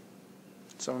nozzle.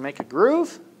 So we make a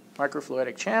groove,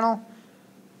 microfluidic channel,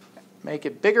 make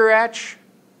it bigger etch,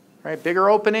 right? Bigger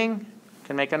opening,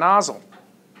 can make a nozzle.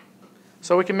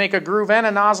 So we can make a groove and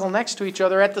a nozzle next to each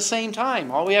other at the same time.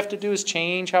 All we have to do is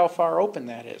change how far open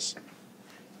that is.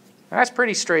 That's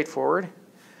pretty straightforward.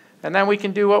 And then we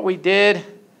can do what we did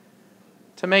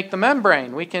to make the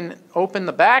membrane. We can open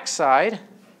the back side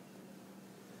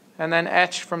and then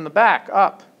etch from the back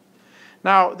up.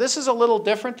 Now, this is a little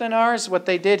different than ours. What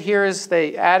they did here is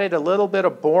they added a little bit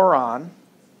of boron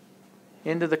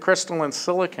into the crystalline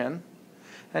silicon.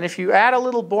 And if you add a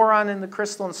little boron in the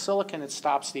crystalline silicon, it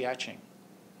stops the etching.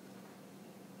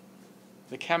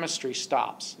 The chemistry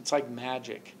stops. It's like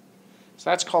magic.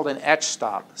 So that's called an etch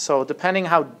stop. So depending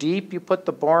how deep you put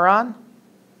the boron,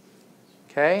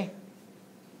 okay,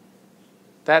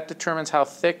 that determines how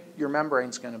thick your membrane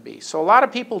is going to be. So a lot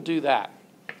of people do that.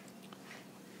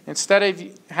 Instead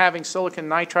of having silicon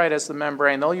nitride as the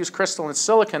membrane, they'll use crystalline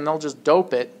silicon, they'll just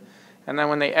dope it, and then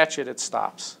when they etch it, it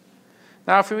stops.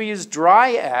 Now if we use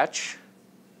dry etch,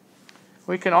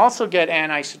 we can also get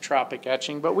anisotropic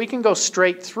etching, but we can go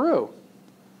straight through.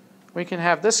 We can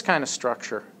have this kind of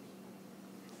structure.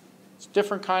 It's a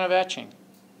different kind of etching.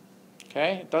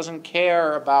 Okay? It doesn't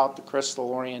care about the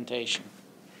crystal orientation.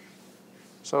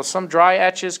 So some dry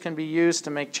etches can be used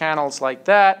to make channels like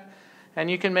that, and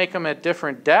you can make them at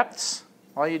different depths.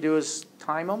 All you do is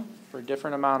time them for a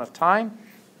different amount of time.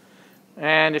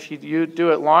 And if you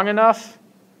do it long enough,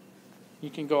 you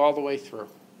can go all the way through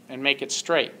and make it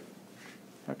straight.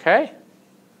 Okay?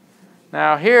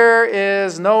 Now here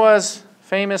is Noah's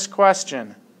famous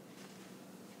question.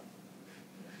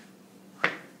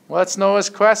 What's Noah's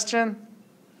question?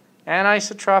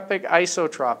 Anisotropic,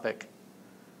 isotropic.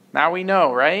 Now we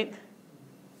know, right?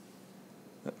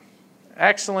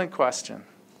 Excellent question.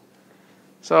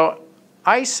 So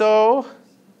iso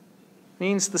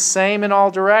means the same in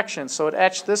all directions. So it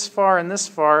etched this far and this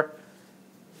far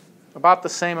about the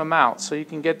same amount. So you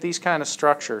can get these kind of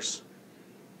structures.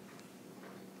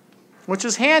 Which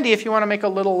is handy if you want to make a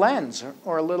little lens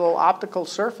or a little optical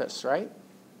surface, right?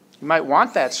 You might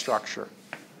want that structure.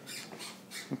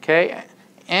 Okay?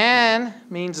 And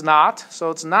means not,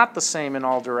 so it's not the same in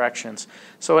all directions.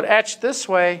 So it etched this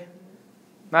way,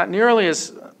 not nearly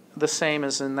as the same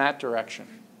as in that direction.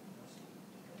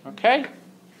 Okay?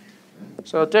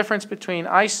 So difference between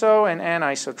iso and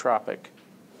anisotropic.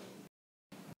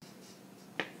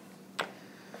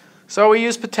 So we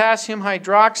use potassium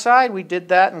hydroxide. We did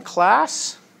that in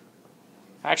class.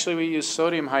 Actually, we used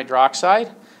sodium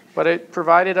hydroxide, but it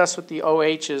provided us with the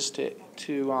OHs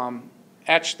to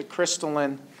etch the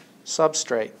crystalline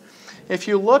substrate. If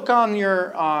you look on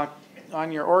your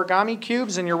origami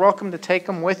cubes, and you're welcome to take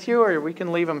them with you, or we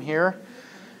can leave them here,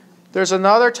 there's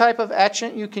another type of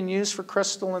etchant you can use for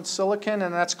crystalline silicon,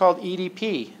 and that's called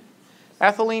EDP.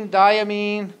 Ethylene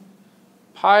diamine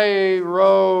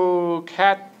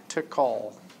pyrocatical.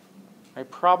 I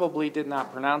probably did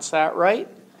not pronounce that right.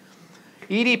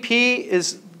 EDP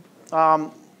is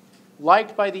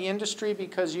liked by the industry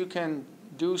because you can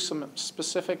do some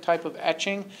specific type of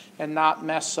etching and not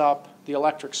mess up the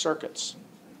electric circuits.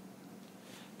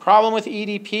 Problem with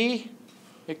EDP,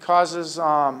 it causes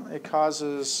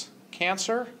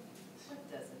cancer,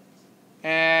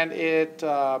 and it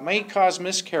may cause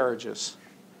miscarriages.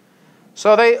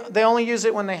 So they only use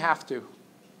it when they have to.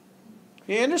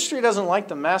 The industry doesn't like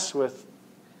to mess with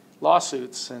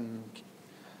lawsuits and,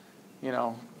 you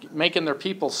know, making their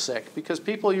people sick, because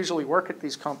people usually work at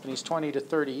these companies 20 to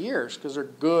 30 years because they're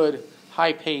good,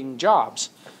 high-paying jobs.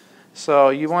 So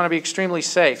you want to be extremely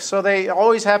safe. So they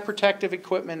always have protective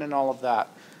equipment and all of that.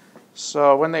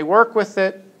 So when they work with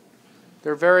it,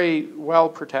 they're very well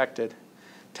protected.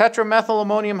 Tetramethyl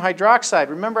ammonium hydroxide.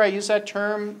 Remember I used that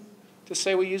term to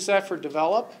say we use that for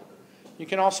develop? You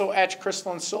can also etch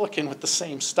crystalline silicon with the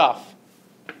same stuff.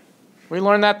 We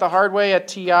learned that the hard way at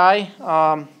TI.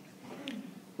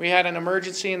 We had an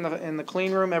emergency in the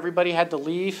clean room. Everybody had to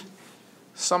leave.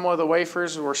 Some of the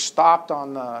wafers were stopped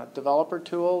on the developer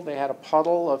tool. They had a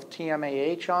puddle of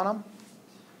TMAH on them.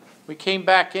 We came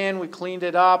back in, we cleaned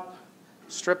it up,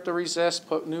 stripped the resist,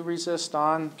 put new resist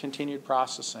on, continued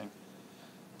processing.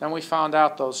 Then we found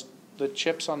out the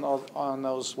chips on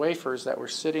those wafers that were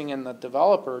sitting in the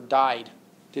developer died,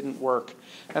 didn't work.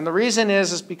 And the reason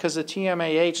is because the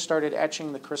TMAH started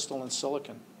etching the crystalline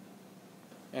silicon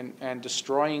and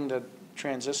destroying the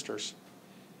transistors.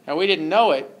 And we didn't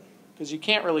know it because you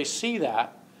can't really see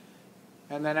that.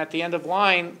 And then at the end of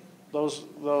line,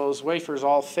 those wafers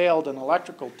all failed in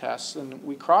electrical tests, and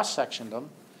we cross-sectioned them,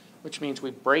 which means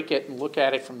we break it and look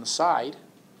at it from the side,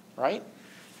 right?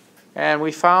 And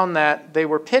we found that they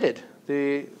were pitted.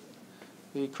 The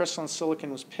crystalline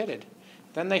silicon was pitted.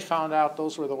 Then they found out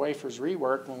those were the wafers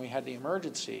reworked when we had the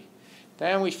emergency.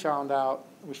 Then we figured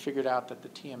out that the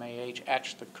TMAH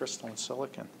etched the crystalline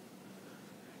silicon.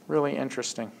 Really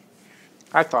interesting.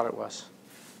 I thought it was.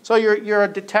 So you're a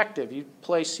detective. You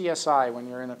play CSI when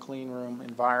you're in a clean room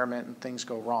environment and things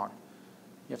go wrong.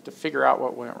 You have to figure out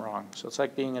what went wrong. So it's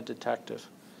like being a detective.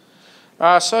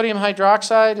 Sodium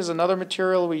hydroxide is another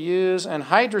material we use, and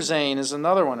hydrazine is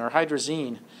another one, or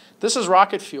hydrazine. This is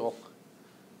rocket fuel.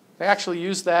 They actually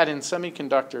use that in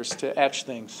semiconductors to etch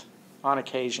things on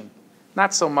occasion.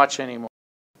 Not so much anymore.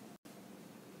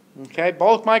 Okay,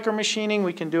 bulk micromachining,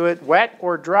 we can do it wet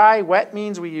or dry. Wet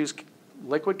means we use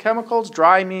liquid chemicals.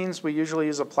 Dry means we usually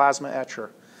use a plasma etcher.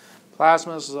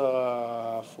 Plasma is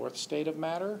the fourth state of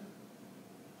matter.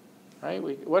 Right?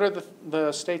 What are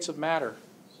the states of matter?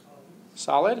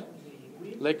 Solid,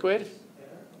 liquid,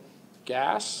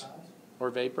 gas, or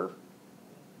vapor,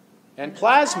 and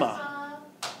plasma.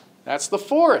 That's the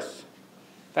fourth.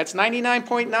 That's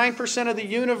 99.9% of the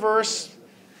universe.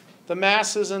 The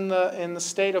mass is in the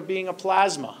state of being a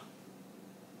plasma.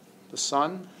 The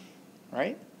sun,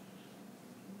 right?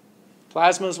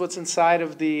 Plasma is what's inside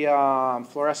of the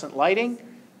fluorescent lighting.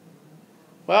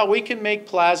 Well, we can make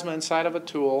plasma inside of a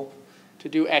tool to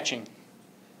do etching,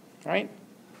 right?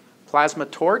 Plasma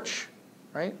torch,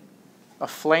 right? A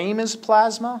flame is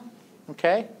plasma,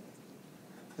 okay?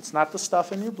 It's not the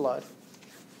stuff in your blood,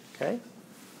 okay?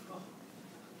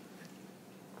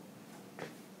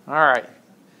 All right.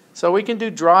 So we can do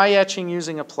dry etching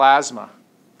using a plasma.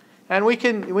 And we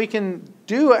can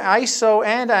do iso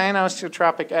and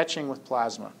anisotropic etching with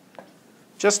plasma.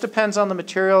 Just depends on the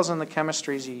materials and the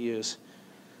chemistries you use.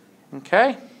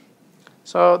 Okay?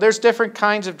 So there's different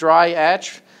kinds of dry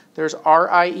etch. There's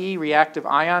RIE, reactive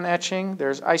ion etching.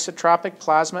 There's isotropic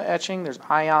plasma etching. There's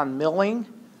ion milling.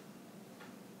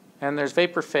 And there's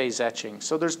vapor phase etching.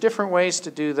 So there's different ways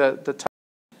to do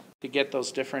to get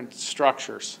those different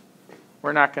structures.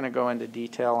 We're not going to go into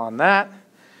detail on that.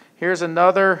 Here's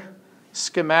another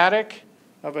schematic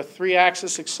of a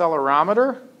 3-axis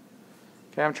accelerometer.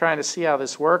 Okay, I'm trying to see how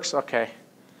this works. Okay.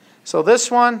 So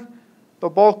this one, the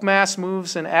bulk mass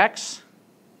moves in X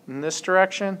in this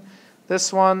direction.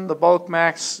 This one, the bulk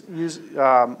mass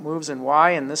moves in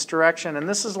Y in this direction. And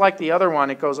this is like the other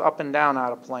one. It goes up and down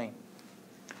out of plane.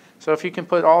 So if you can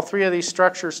put all three of these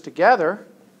structures together,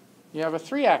 you have a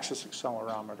 3-axis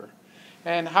accelerometer.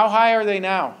 And how high are they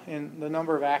now in the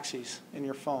number of axes in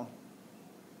your phone?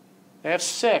 They have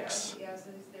 6. Yeah, so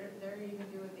they're even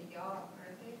doing the yaw,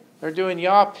 aren't they? They're doing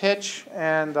yaw, pitch,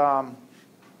 and yaw,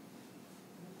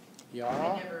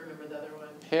 I never remember the other one.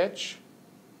 pitch.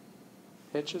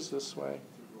 Pitch is this way.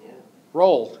 Yeah.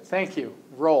 Roll. Thank you.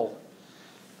 Roll.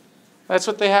 That's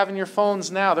what they have in your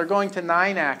phones now. They're going to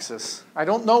 9-axis. I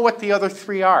don't know what the other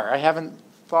 3 are. I haven't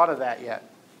thought of that yet.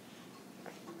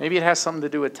 Maybe it has something to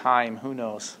do with time. Who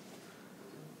knows?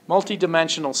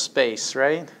 Multi-dimensional space,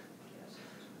 right?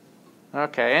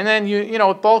 Okay, and then you know,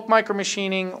 with bulk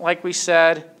micromachining, like we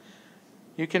said,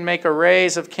 you can make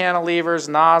arrays of cantilevers,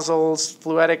 nozzles,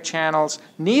 fluidic channels,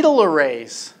 needle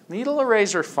arrays. Needle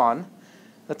arrays are fun.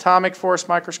 Atomic force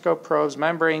microscope probes,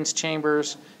 membranes,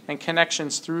 chambers, and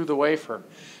connections through the wafer.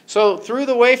 So through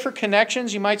the wafer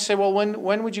connections, you might say, well,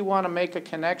 when would you want to make a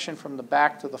connection from the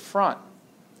back to the front?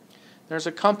 There's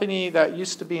a company that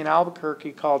used to be in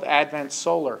Albuquerque called Advent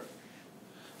Solar.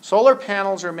 Solar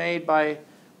panels are made by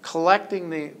collecting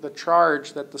the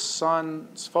charge that the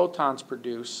sun's photons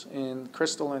produce in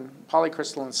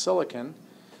polycrystalline silicon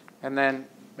and then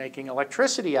making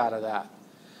electricity out of that.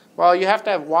 Well, you have to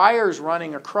have wires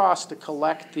running across to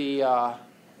collect the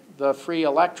free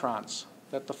electrons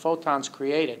that the photons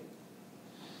created.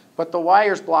 But the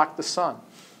wires block the sun.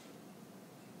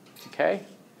 Okay?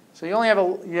 So you only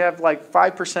have like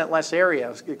 5% less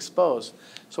area exposed.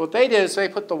 So what they did is they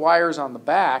put the wires on the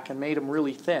back and made them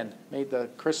really thin, made the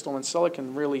crystalline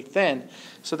silicon really thin.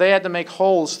 So they had to make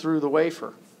holes through the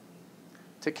wafer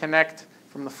to connect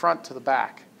from the front to the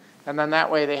back. And then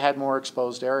that way they had more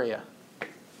exposed area.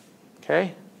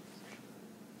 Okay?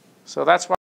 So that's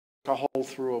why a hole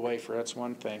through a wafer. That's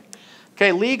one thing.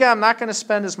 Okay, Liga I'm not going to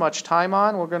spend as much time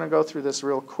on. We're going to go through this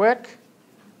real quick.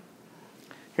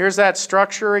 Here's that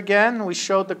structure again. We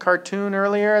showed the cartoon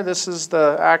earlier. This is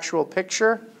the actual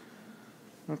picture.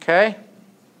 Okay.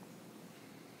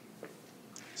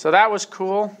 So that was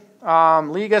cool.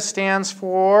 Liga stands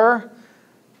for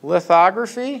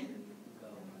lithography,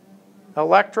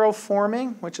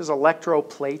 electroforming, which is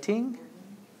electroplating,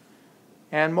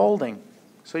 and molding.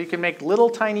 So you can make little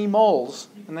tiny molds,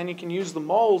 and then you can use the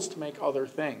molds to make other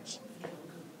things.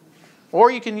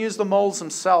 Or you can use the molds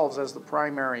themselves as the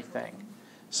primary thing.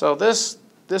 So this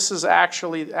is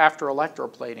actually after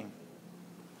electroplating.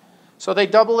 So they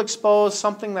double expose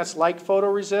something that's like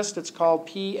photoresist. It's called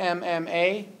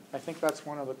PMMA. I think that's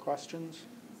one of the questions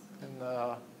in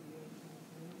the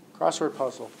crossword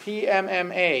puzzle.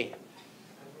 PMMA.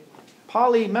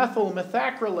 Polymethyl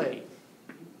methacrylate.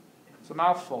 It's a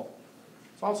mouthful.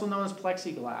 It's also known as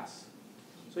plexiglass.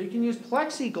 So you can use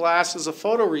plexiglass as a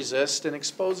photoresist and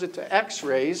expose it to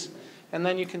X-rays, and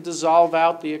then you can dissolve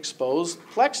out the exposed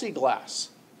plexiglass.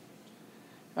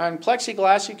 And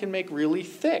plexiglass you can make really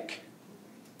thick,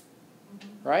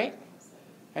 right?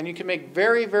 And you can make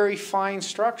very, very fine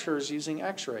structures using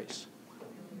X-rays.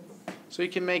 So you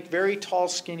can make very tall,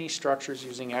 skinny structures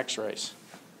using X-rays.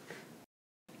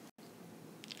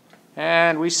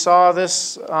 And we saw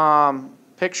this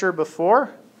picture before.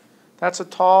 That's a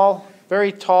tall,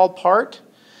 very tall part.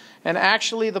 And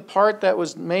actually the part that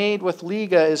was made with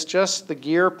Liga is just the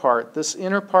gear part. This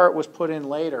inner part was put in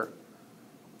later.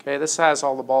 Okay, this has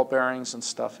all the ball bearings and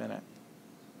stuff in it.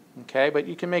 Okay, but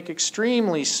you can make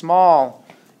extremely small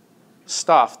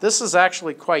stuff. This is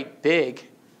actually quite big.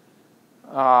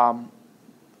 But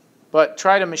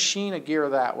try to machine a gear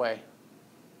that way.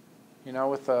 You know,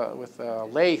 with a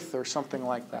lathe or something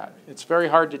like that. It's very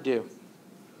hard to do.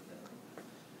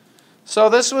 So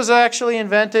this was actually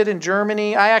invented in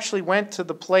Germany. I actually went to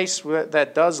the place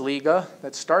that does Liga,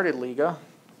 that started Liga.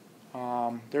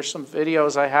 There's some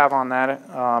videos I have on that.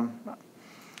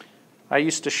 I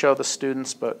used to show the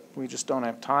students, but we just don't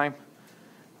have time.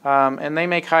 And they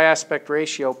make high aspect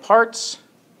ratio parts.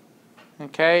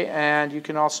 Okay, and you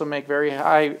can also make very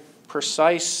high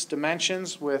precise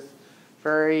dimensions with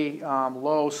very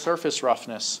low surface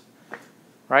roughness.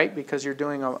 Right? Because you're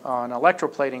doing an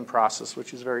electroplating process,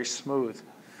 which is very smooth.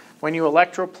 When you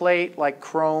electroplate like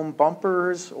chrome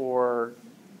bumpers or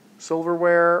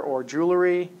silverware or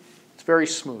jewelry, it's very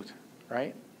smooth,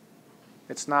 right?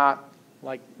 It's not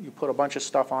like you put a bunch of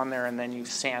stuff on there and then you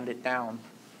sand it down.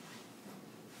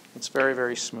 It's very,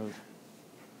 very smooth.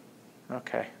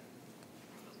 Okay.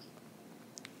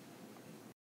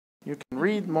 You can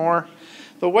read more.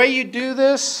 The way you do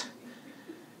this,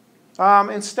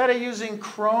 instead of using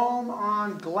chrome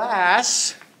on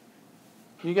glass,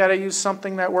 you got to use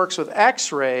something that works with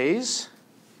X-rays.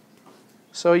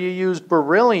 So you use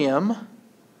beryllium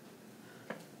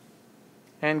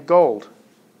and gold.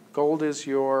 Gold is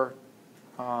your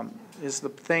is the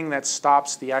thing that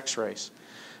stops the X-rays.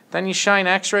 Then you shine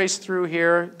X-rays through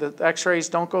here. The X-rays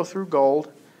don't go through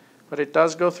gold, but it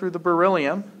does go through the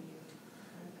beryllium.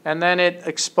 And then it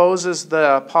exposes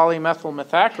the polymethyl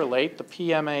methacrylate, the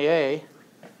PMAA.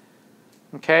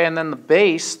 Okay, and then the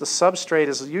base, the substrate,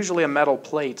 is usually a metal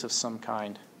plate of some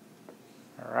kind.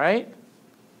 All right?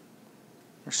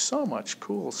 There's so much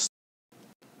cool stuff.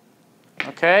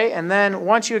 Okay, and then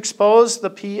once you expose the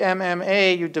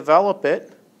PMMA, you develop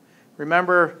it.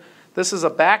 Remember, this is a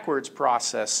backwards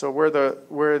process. So where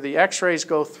the X-rays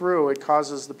go through, it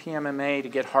causes the PMMA to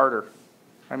get harder.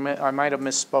 I might have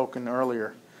misspoken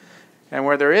earlier. And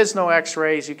where there is no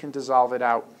X-rays, you can dissolve it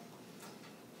out.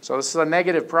 So this is a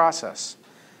negative process.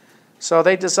 So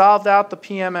they dissolved out the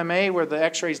PMMA where the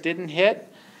X-rays didn't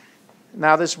hit.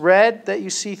 Now this red that you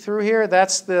see through here,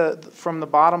 that's from the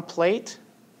bottom plate.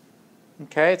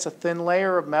 Okay, it's a thin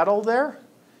layer of metal there.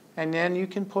 And then you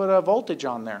can put a voltage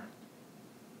on there.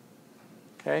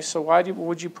 Okay, so why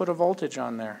would you put a voltage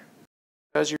on there?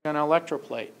 Because you're going to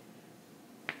electroplate.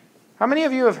 How many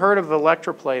of you have heard of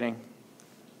electroplating?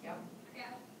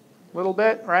 A little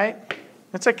bit, right?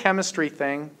 It's a chemistry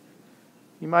thing.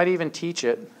 You might even teach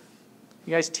it.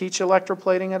 You guys teach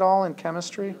electroplating at all in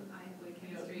chemistry?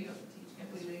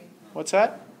 What's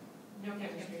that? No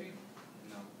chemistry.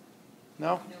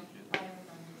 No?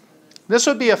 This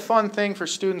would be a fun thing for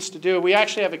students to do. We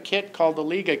actually have a kit called the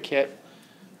Liga kit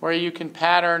where you can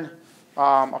pattern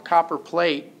a copper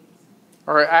plate,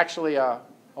 or actually a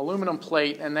aluminum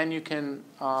plate, and then you can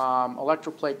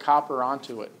electroplate copper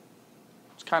onto it.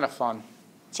 It's kind of fun.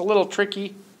 It's a little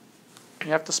tricky.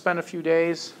 You have to spend a few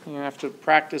days. You have to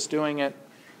practice doing it.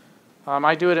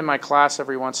 I do it in my class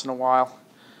every once in a while.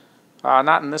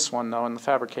 Not in this one, though, in the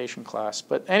fabrication class.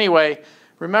 But anyway,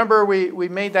 remember we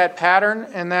made that pattern,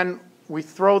 and then we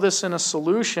throw this in a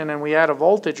solution, and we add a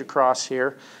voltage across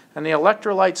here. And the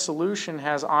electrolyte solution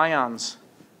has ions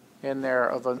in there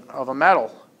of a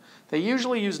metal. They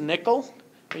usually use nickel,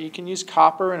 but you can use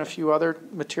copper and a few other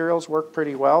materials work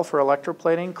pretty well for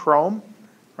electroplating. Chrome,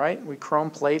 right? We chrome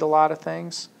plate a lot of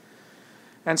things.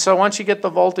 And so once you get the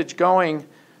voltage going,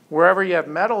 wherever you have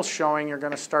metal showing, you're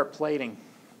going to start plating.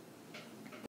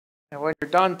 And when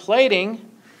you're done plating,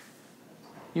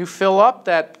 you fill up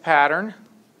that pattern.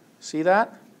 See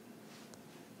that?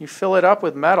 You fill it up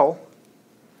with metal.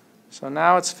 So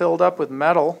now it's filled up with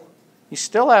metal. You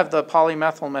still have the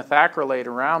polymethyl methacrylate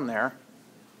around there.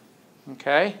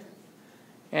 Okay?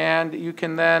 And you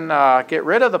can then get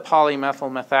rid of the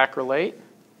polymethyl methacrylate,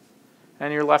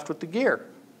 and you're left with the gear.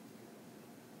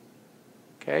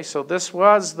 Okay, so this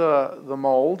was the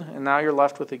mold, and now you're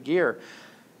left with a gear.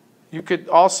 You could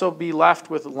also be left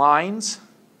with lines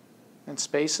and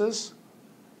spaces,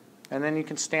 and then you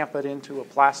can stamp it into a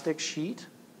plastic sheet,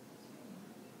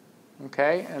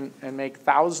 okay, and make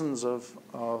thousands of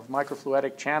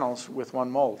microfluidic channels with one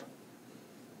mold.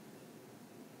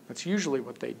 That's usually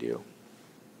what they do.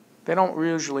 They don't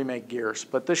usually make gears,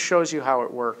 but this shows you how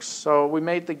it works. So we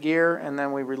made the gear, and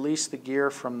then we released the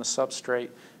gear from the substrate,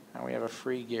 and we have a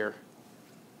free gear,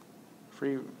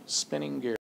 free spinning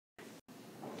gear.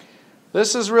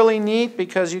 This is really neat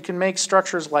because you can make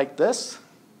structures like this,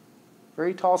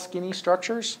 very tall, skinny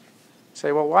structures. You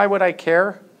say, well, why would I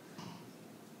care?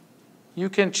 You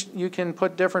can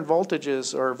put different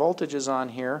voltages on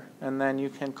here, and then you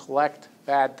can collect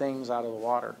bad things out of the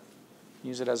water.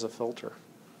 Use it as a filter.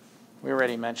 We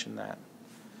already mentioned that.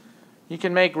 You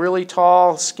can make really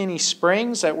tall, skinny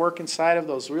springs that work inside of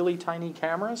those really tiny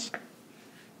cameras.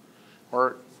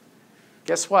 Or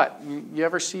guess what? You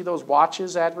ever see those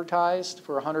watches advertised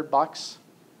for $100?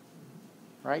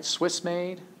 Right? Swiss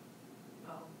made.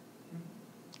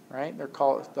 Right? They're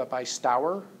called by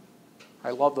Stour.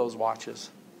 I love those watches.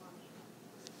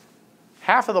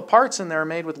 Half of the parts in there are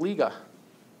made with Liga.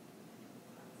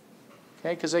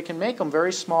 Okay, because they can make them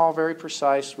very small, very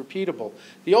precise, repeatable.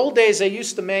 The old days, they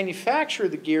used to manufacture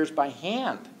the gears by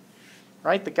hand.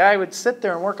 Right? The guy would sit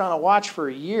there and work on a watch for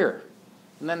a year.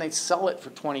 And then they'd sell it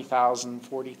for $20,000,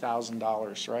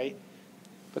 $40,000, right?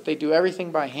 But they do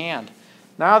everything by hand.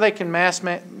 Now they can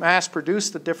mass produce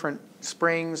the different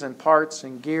springs and parts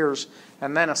and gears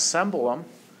and then assemble them.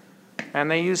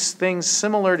 And they use things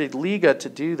similar to Liga to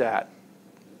do that.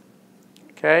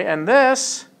 Okay, and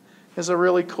this is a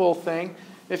really cool thing.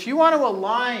 If you want to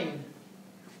align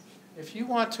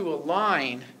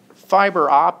fiber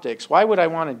optics, why would I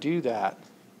want to do that?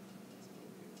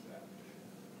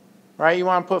 Right? You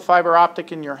want to put fiber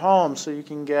optic in your home so you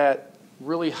can get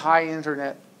really high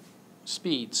internet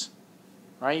speeds.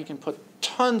 Right? You can put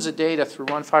tons of data through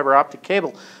one fiber optic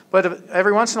cable. But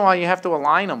every once in a while you have to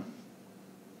align them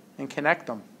and connect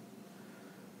them.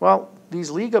 Well, these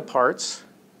Liga parts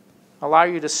allow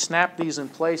you to snap these in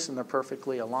place and they're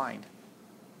perfectly aligned.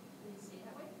 Do they stay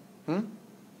that way?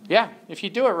 Yeah, if you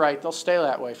do it right, they'll stay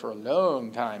that way for a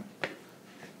long time.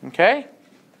 Okay?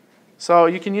 So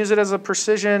you can use it as a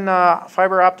precision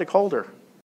fiber optic holder.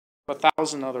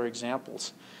 1,000 other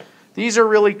examples. These are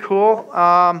really cool.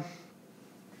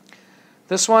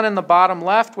 This one in the bottom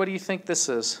left, what do you think this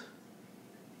is?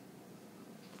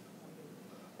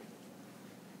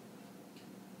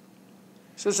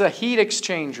 This is a heat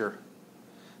exchanger.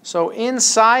 So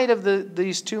inside of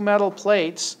these two metal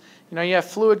plates, you know, you have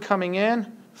fluid coming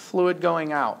in, fluid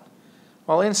going out.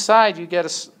 Well, inside you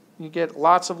get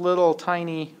lots of little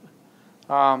tiny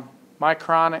 100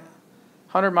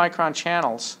 micron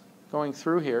channels going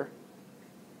through here.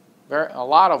 A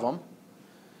lot of them.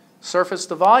 Surface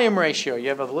to volume ratio. You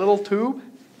have a little tube,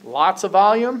 lots of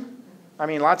volume.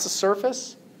 Lots of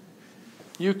surface.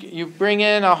 You bring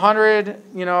in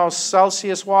 100,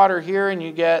 Celsius water here, and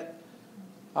you get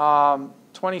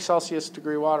 20 Celsius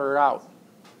degree water out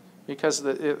because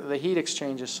the heat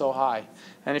exchange is so high.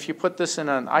 And if you put this in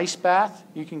an ice bath,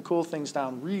 you can cool things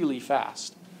down really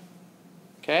fast.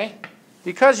 Okay?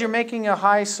 Because you're making a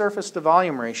high surface to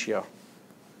volume ratio.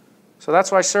 So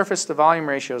that's why surface to volume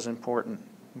ratio is important.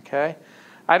 Okay?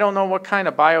 I don't know what kind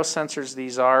of biosensors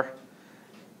these are.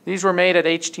 These were made at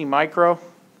HT Micro.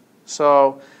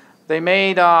 So they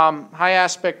made high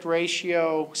aspect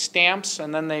ratio stamps,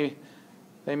 and then they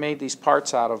made these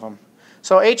parts out of them.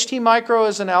 So HT Micro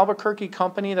is an Albuquerque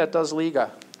company that does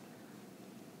Liga.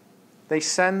 They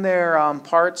send their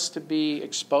parts to be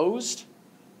exposed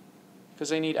because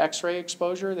they need X-ray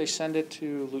exposure. They send it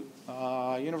to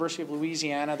University of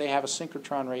Louisiana. They have a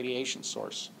synchrotron radiation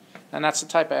source. And that's the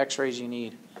type of X-rays you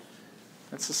need.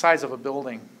 It's the size of a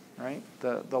building, right?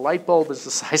 The light bulb is the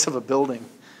size of a building.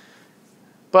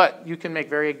 But you can make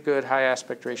very good high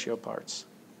aspect ratio parts.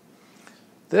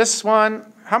 This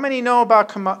one, how many know about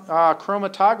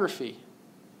chromatography?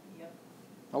 Yep.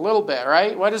 A little bit,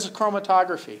 right? What is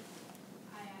chromatography?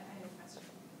 I have a question.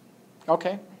 Okay.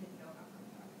 I didn't know about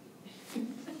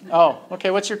chromatography. Oh,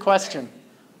 okay. What's your question?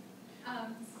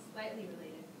 Slightly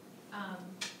related.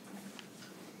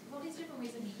 All these different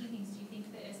ways of making things, do you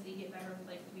think that as they get better with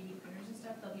like 3D printers and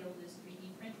stuff, they'll be able to just 3D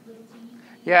print little teeny?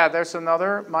 Yeah, there's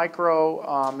another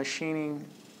micro machining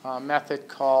method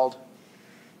called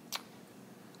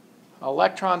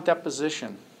electron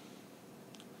deposition.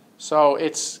 So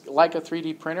it's like a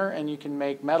 3D printer, and you can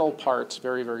make metal parts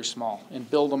very, very small and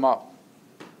build them up.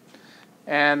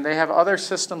 And they have other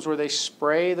systems where they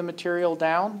spray the material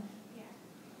down, Yeah.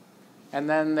 and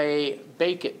then they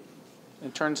bake it.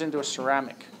 It turns into a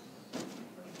ceramic.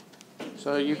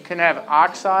 So you can have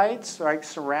oxides, like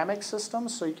ceramic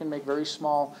systems, so you can make very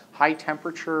small,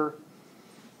 high-temperature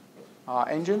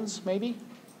engines, maybe.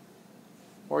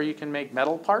 Or you can make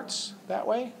metal parts that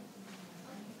way.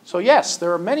 So yes,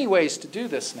 there are many ways to do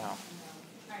this now. All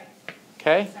right.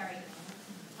 Okay? Sorry.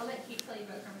 I'll let Kate tell you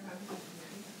about chromatography.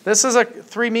 This is a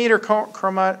 3-meter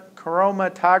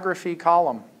chromatography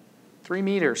column. 3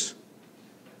 meters.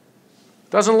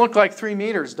 Doesn't look like 3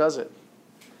 meters, does it?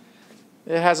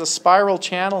 It has a spiral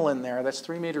channel in there that's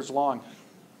 3 meters long.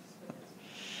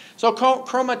 So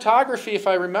chromatography, if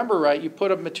I remember right, you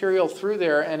put a material through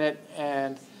there and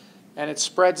it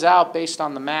spreads out based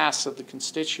on the mass of the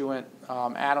constituent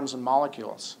atoms and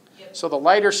molecules. Yep. So the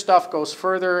lighter stuff goes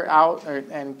further out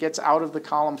and gets out of the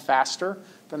column faster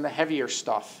than the heavier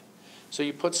stuff. So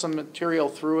you put some material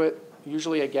through it,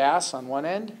 usually a gas on one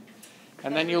end,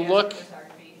 and then you look.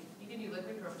 You can do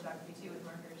liquid chromatography too with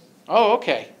markers. Oh,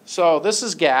 okay. So this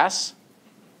is gas.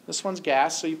 This one's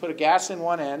gas. So you put a gas in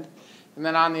one end, and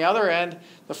then on the other end,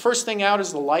 the first thing out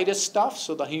is the lightest stuff.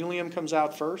 So the helium comes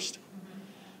out first,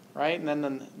 right? And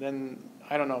then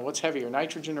I don't know what's heavier,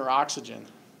 nitrogen or oxygen.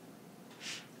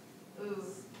 Ooh,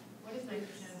 what is nitrogen?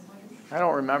 I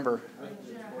don't remember.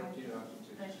 Nitrogen or oxygen?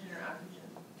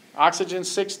 Oxygen's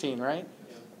 16, right?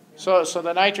 So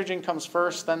the nitrogen comes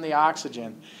first, then the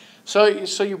oxygen. So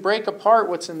you break apart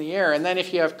what's in the air, and then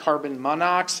if you have carbon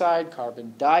monoxide,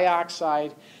 carbon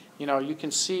dioxide, you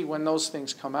can see when those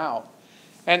things come out.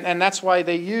 And that's why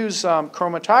they use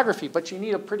chromatography, but you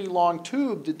need a pretty long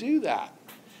tube to do that.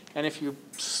 And if you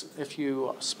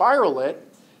spiral it,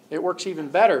 it works even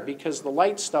better because the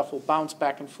light stuff will bounce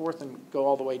back and forth and go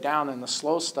all the way down, and the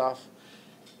slow stuff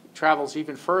travels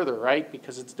even further, right?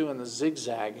 Because it's doing the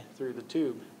zigzag through the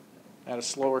tube at a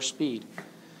slower speed.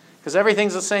 Because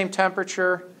everything's the same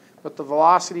temperature, but the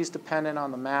velocity is dependent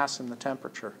on the mass and the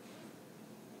temperature.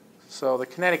 So the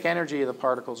kinetic energy of the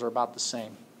particles are about the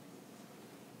same.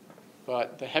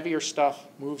 But the heavier stuff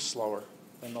moves slower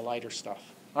than the lighter stuff.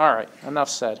 All right, enough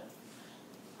said.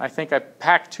 I think I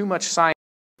packed too much science.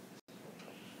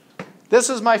 This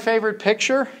is my favorite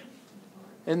picture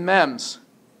in MEMS.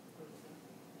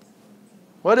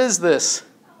 What is this?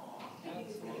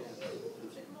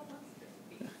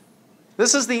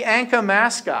 This is the Anka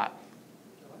mascot.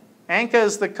 Anka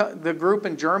is the group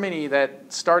in Germany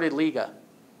that started Liga.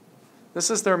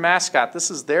 This is their mascot. This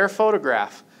is their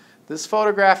photograph. This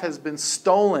photograph has been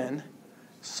stolen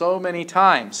so many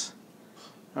times.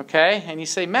 Okay? And you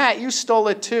say, Matt, you stole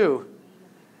it too.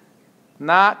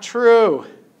 Not true.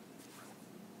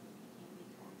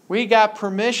 We got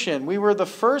permission. We were the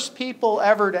first people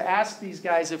ever to ask these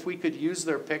guys if we could use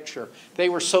their picture. They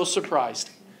were so surprised.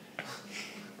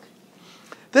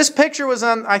 This picture was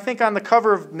I think on the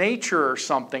cover of Nature or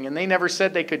something, and they never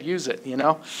said they could use it,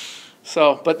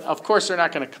 So, but of course they're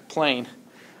not going to complain.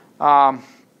 What's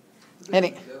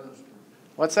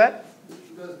that?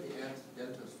 Who does the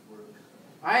dentist work?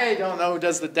 I don't know who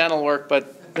does the dental work,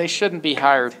 but they shouldn't be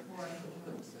hired.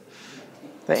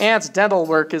 The ant's dental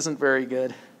work isn't very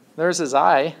good. There's his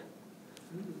eye.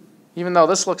 Even though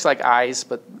this looks like eyes,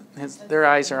 but their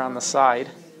eyes are on the side.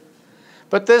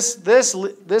 But this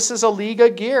is a Liga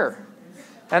gear.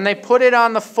 And they put it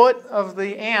on the foot of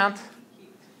the ant,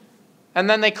 and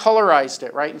then they colorized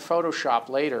it, right, in Photoshop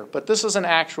later. But this is an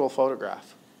actual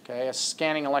photograph, okay, a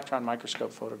scanning electron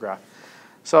microscope photograph.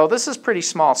 So this is pretty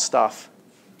small stuff.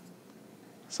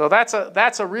 So that's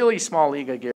a really small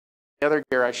Liga gear, the other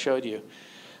gear I showed you.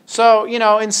 So,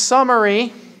 in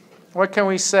summary, what can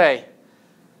we say?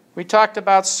 We talked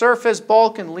about surface,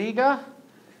 bulk, and Liga.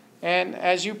 And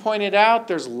as you pointed out,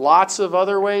 there's lots of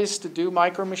other ways to do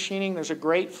micromachining. There's a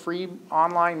great free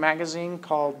online magazine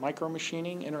called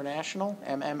Micromachining International,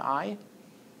 MMI.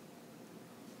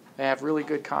 They have really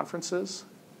good conferences.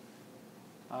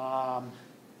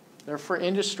 They're for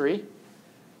industry.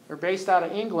 They're based out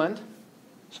of England.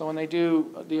 So when they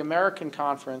do the American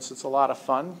conference, it's a lot of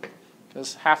fun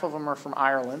because half of them are from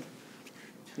Ireland.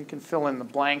 You can fill in the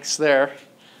blanks there.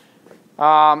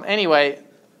 Anyway,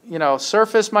 you know,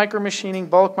 surface micromachining,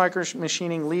 bulk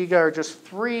micromachining, Liga are just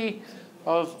three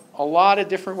of a lot of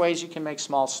different ways you can make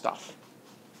small stuff.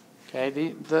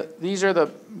 Okay, these are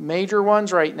the major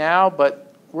ones right now,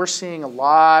 but we're seeing a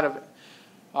lot of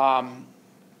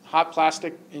hot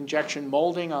plastic injection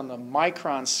molding on the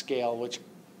micron scale, which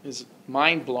is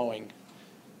mind-blowing.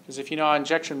 Because if you know how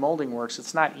injection molding works,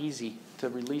 it's not easy to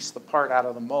release the part out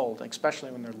of the mold, especially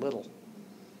when they're little,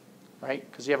 right?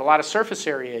 Because you have a lot of surface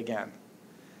area again.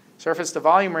 Surface to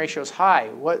volume ratio is high.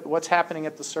 What's happening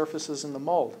at the surfaces in the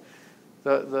mold?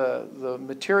 The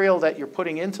material that you're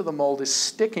putting into the mold is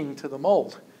sticking to the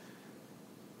mold,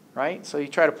 right? So you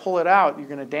try to pull it out, you're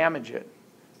going to damage it.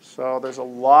 So there's a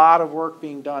lot of work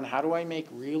being done. How do I make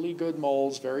really good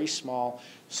molds, very small?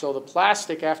 So the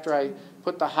plastic, after I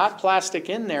put the hot plastic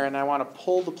in there and I want to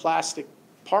pull the plastic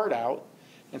part out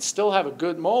and still have a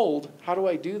good mold, how do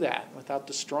I do that without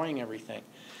destroying everything?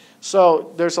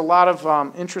 So there's a lot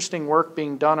of interesting work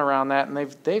being done around that, and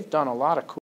they've done a lot of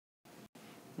cool.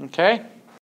 Okay?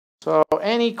 So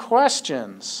any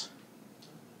questions?